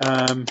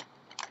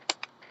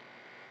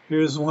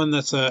 Here's one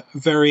that's a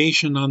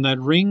variation on that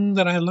ring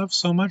that I love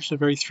so much, the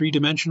very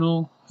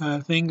three-dimensional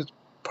thing. It's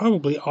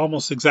probably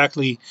almost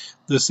exactly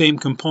the same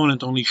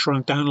component, only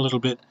shrunk down a little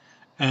bit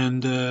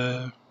and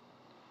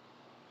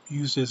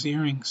used as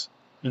earrings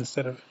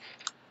instead of...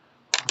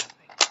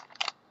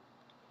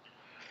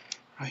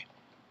 Right,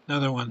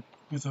 another one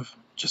with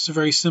just a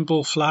very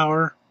simple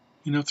flower,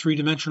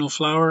 three-dimensional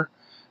flower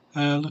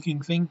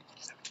looking thing.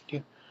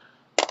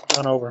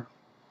 Gone over.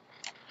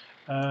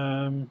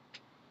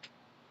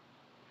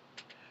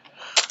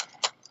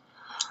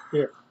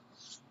 Here.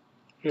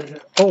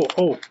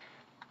 Oh.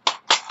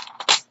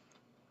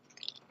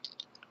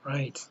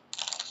 Right.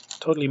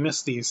 Totally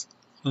missed these.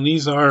 And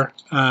these are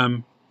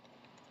right,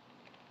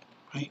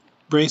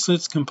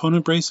 bracelets,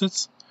 component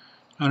bracelets.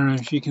 I don't know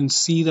if you can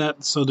see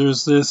that. So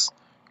there's this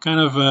kind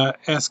of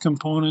S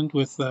component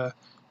with a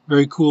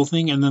very cool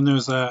thing, and then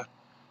there's a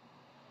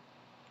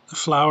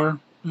flower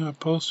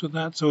post with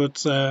that. So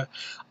it's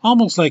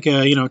almost like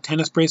a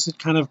tennis bracelet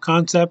kind of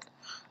concept.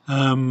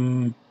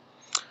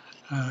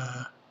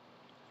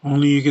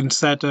 Only you can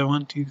set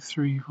 1, 2,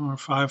 3, 4,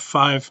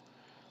 5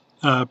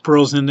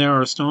 pearls in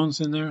there or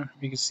stones in there.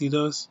 You can see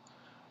those.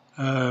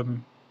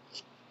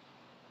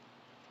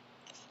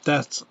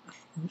 That's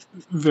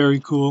very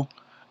cool.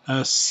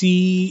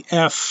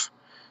 CF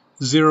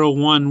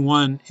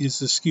 011 is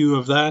the SKU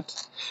of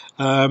that.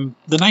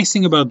 The nice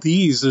thing about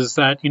these is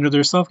that,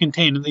 they're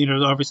self-contained.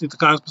 Obviously the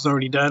clasp is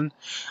already done.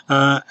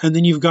 And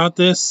then you've got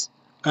this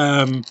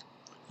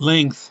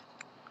length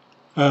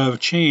of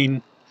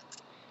chain.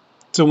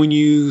 So when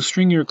you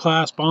string your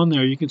clasp on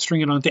there, you can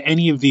string it onto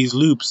any of these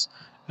loops.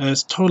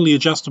 It's totally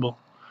adjustable.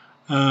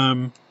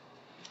 So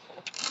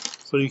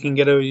you can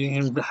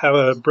have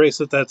a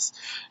bracelet that's,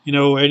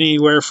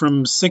 anywhere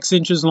from 6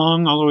 inches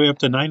long all the way up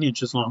to 9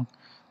 inches long,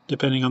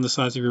 depending on the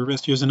size of your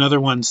wrist. Here's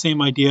another one,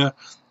 same idea.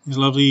 These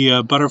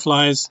lovely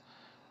butterflies,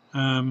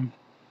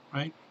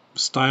 right?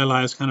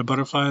 Stylized kind of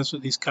butterflies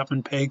with these cup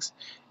and pegs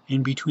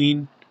in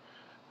between,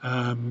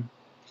 and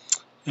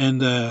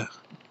the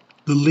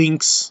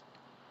links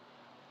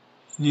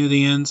near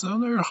the ends. Oh,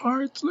 they're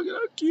hearts. Look at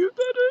how cute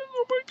that is.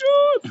 Oh my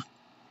God.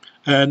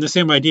 And the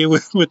same idea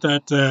with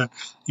that, a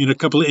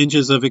couple of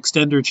inches of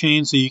extender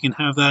chain, so you can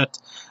have that,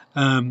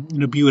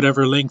 be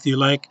whatever length you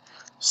like.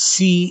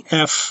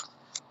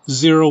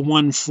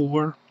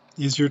 CF014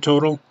 is your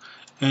total.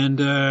 And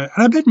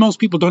I bet most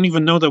people don't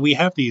even know that we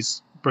have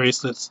these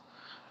bracelets.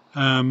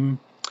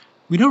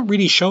 We don't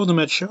really show them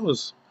at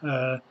shows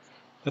that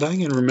I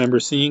can remember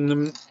seeing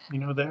them,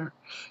 there.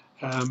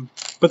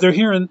 But they're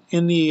here in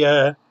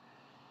the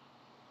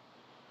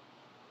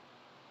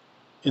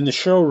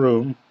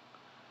showroom.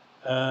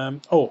 The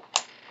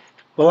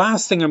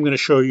last thing I'm going to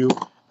show you,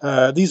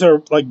 these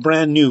are like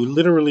brand new,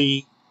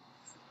 literally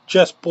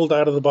just pulled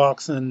out of the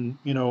box, and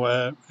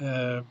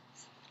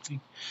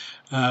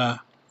I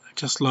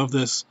just love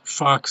this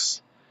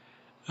fox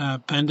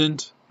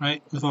pendant,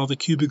 right, with all the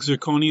cubic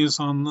zirconias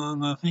on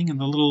the thing, and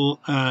the little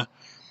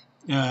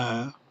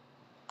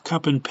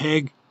cup and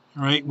peg,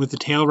 right, with the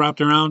tail wrapped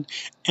around.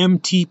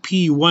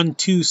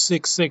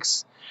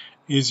 MTP1266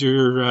 is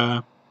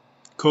your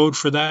code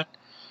for that.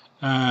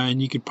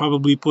 And you could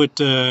probably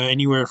put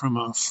anywhere from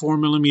a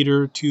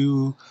 4mm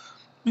to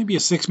maybe a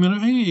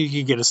 6mm. You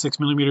could get a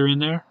 6mm in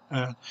there.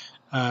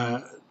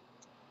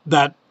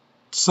 That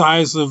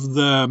size of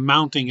the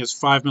mounting is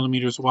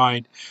 5mm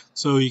wide,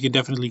 so you could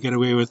definitely get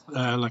away with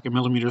like a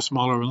millimeter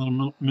smaller or a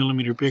little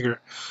millimeter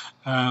bigger.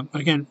 But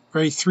again,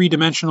 very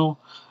three-dimensional.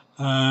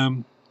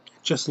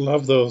 Just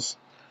love those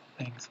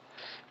things.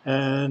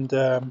 And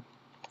I'm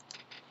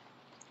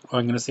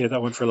going to save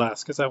that one for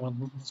last because that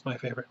one was my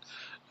favorite.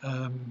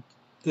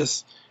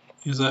 This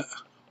is a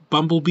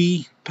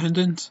bumblebee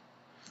pendant,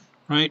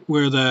 right,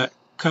 where the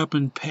cup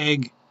and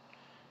peg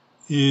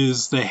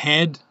is the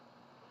head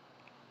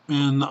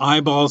and the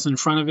eyeballs in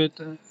front of it.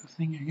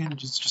 Thing again,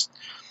 just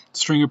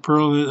string a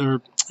pearl or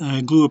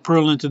glue a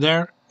pearl into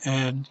there,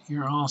 and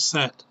you're all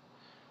set.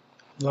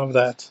 Love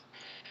that.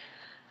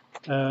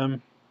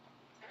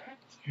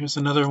 Here's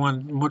another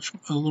one,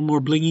 a little more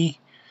blingy.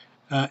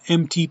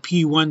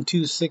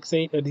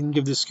 MTP1268. I didn't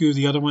give the SKU of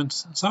the other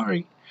ones.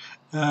 Sorry.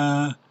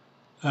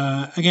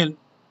 Again,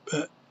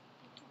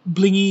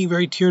 blingy,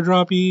 very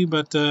teardroppy,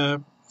 but I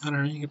don't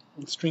know, you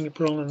can string a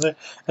pearl in there.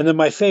 And then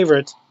my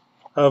favorite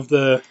of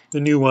the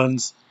new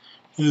ones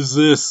is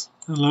this.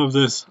 I love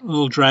this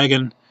little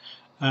dragon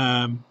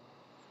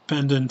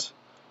pendant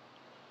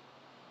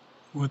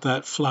with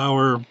that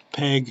flower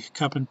peg,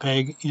 cup and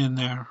peg in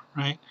there,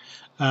 right?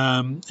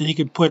 And you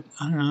could put,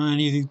 I don't know,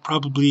 anything,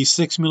 probably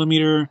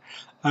 6mm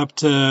up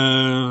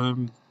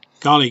to,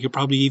 golly, you could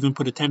probably even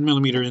put a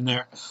 10mm in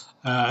there.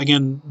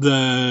 Again,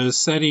 the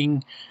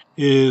setting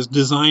is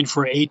designed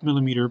for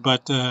 8mm,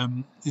 but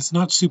it's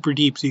not super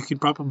deep, so you could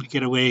probably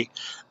get away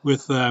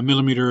with a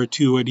millimeter or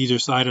two at either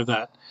side of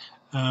that.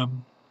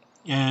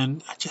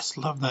 And I just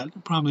love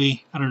that.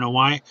 Probably, I don't know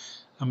why,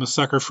 I'm a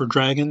sucker for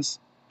dragons.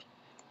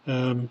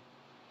 And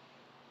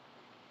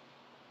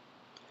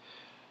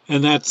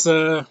that's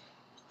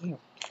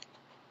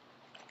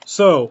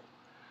so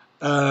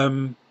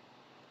that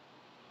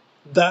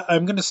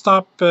I'm going to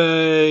stop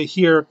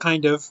here,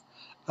 kind of.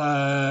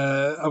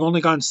 I've only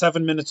gone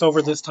 7 minutes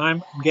over this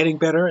time. I'm getting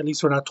better. At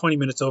least we're not 20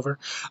 minutes over.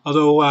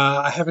 Although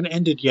I haven't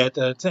ended yet.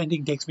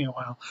 Ending takes me a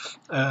while.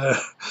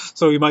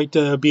 So we might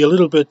be a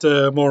little bit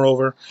more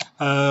over,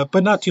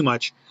 but not too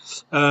much.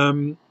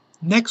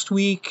 Next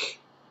week,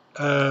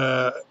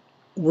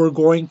 we're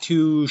going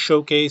to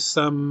showcase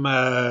some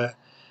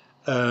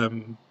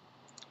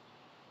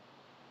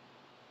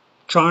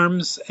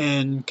charms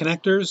and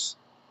connectors.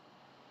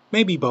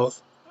 Maybe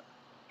both.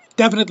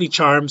 Definitely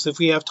charms. If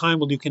we have time,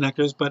 we'll do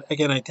connectors. But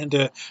again, I tend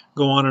to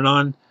go on and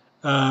on.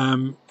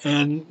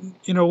 And,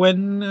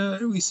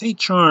 when we say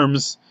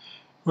charms,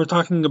 we're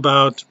talking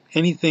about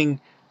anything,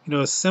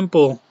 as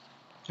simple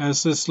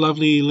as this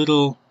lovely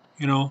little,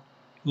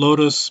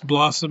 lotus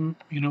blossom,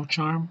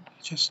 charm.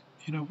 Just,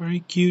 very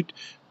cute,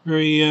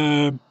 very,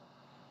 I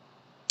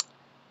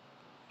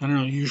don't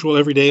know, usual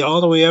every day,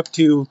 all the way up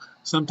to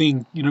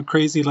something,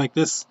 crazy like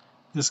this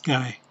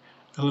guy.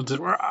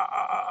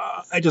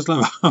 I just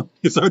love how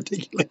it's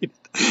articulated.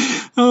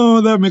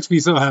 Oh, that makes me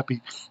so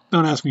happy.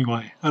 Don't ask me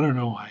why. I don't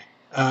know why.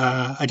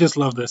 I just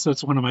love this.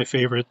 It's one of my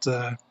favorite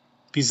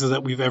pieces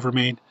that we've ever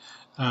made.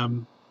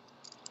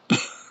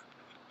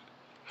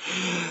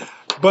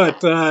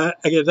 But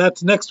again,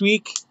 that's next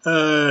week,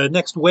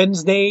 next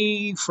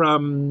Wednesday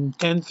from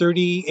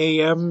 10:30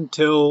 a.m.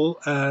 till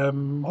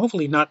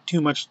hopefully not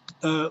too much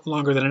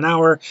longer than an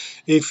hour.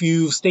 If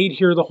you've stayed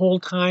here the whole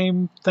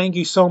time, thank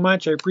you so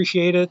much. I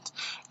appreciate it.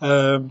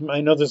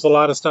 I know there's a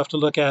lot of stuff to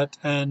look at,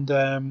 and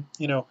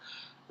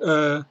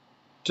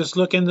just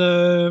look in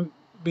the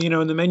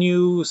in the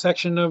menu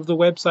section of the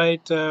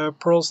website,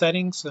 Pearl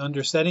settings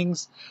under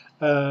settings,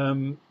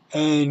 and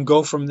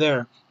go from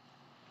there.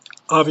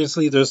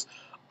 Obviously, there's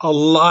a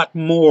lot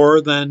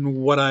more than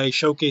what I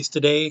showcased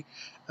today,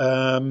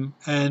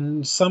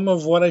 and some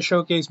of what I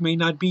showcased may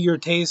not be your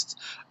taste,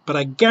 but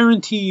I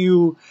guarantee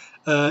you,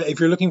 if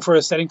you're looking for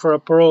a setting for a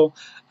Pearl,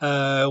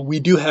 we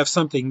do have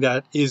something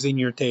that is in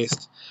your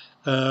taste.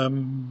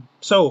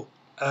 So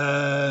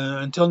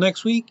until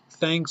next week,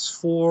 thanks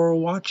for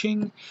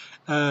watching.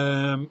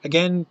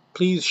 Again,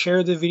 please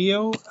share the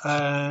video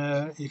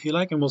if you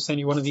like, and we'll send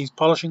you one of these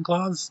polishing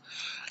cloths.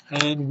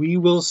 And we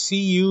will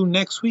see you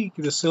next week,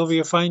 the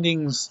Sylvia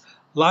Findings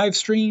live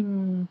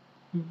stream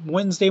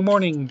Wednesday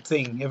morning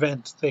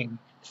event thing.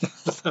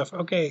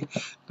 Okay,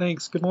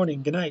 thanks. Good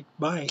morning. Good night.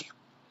 Bye.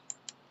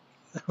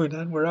 We're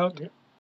done. We're out.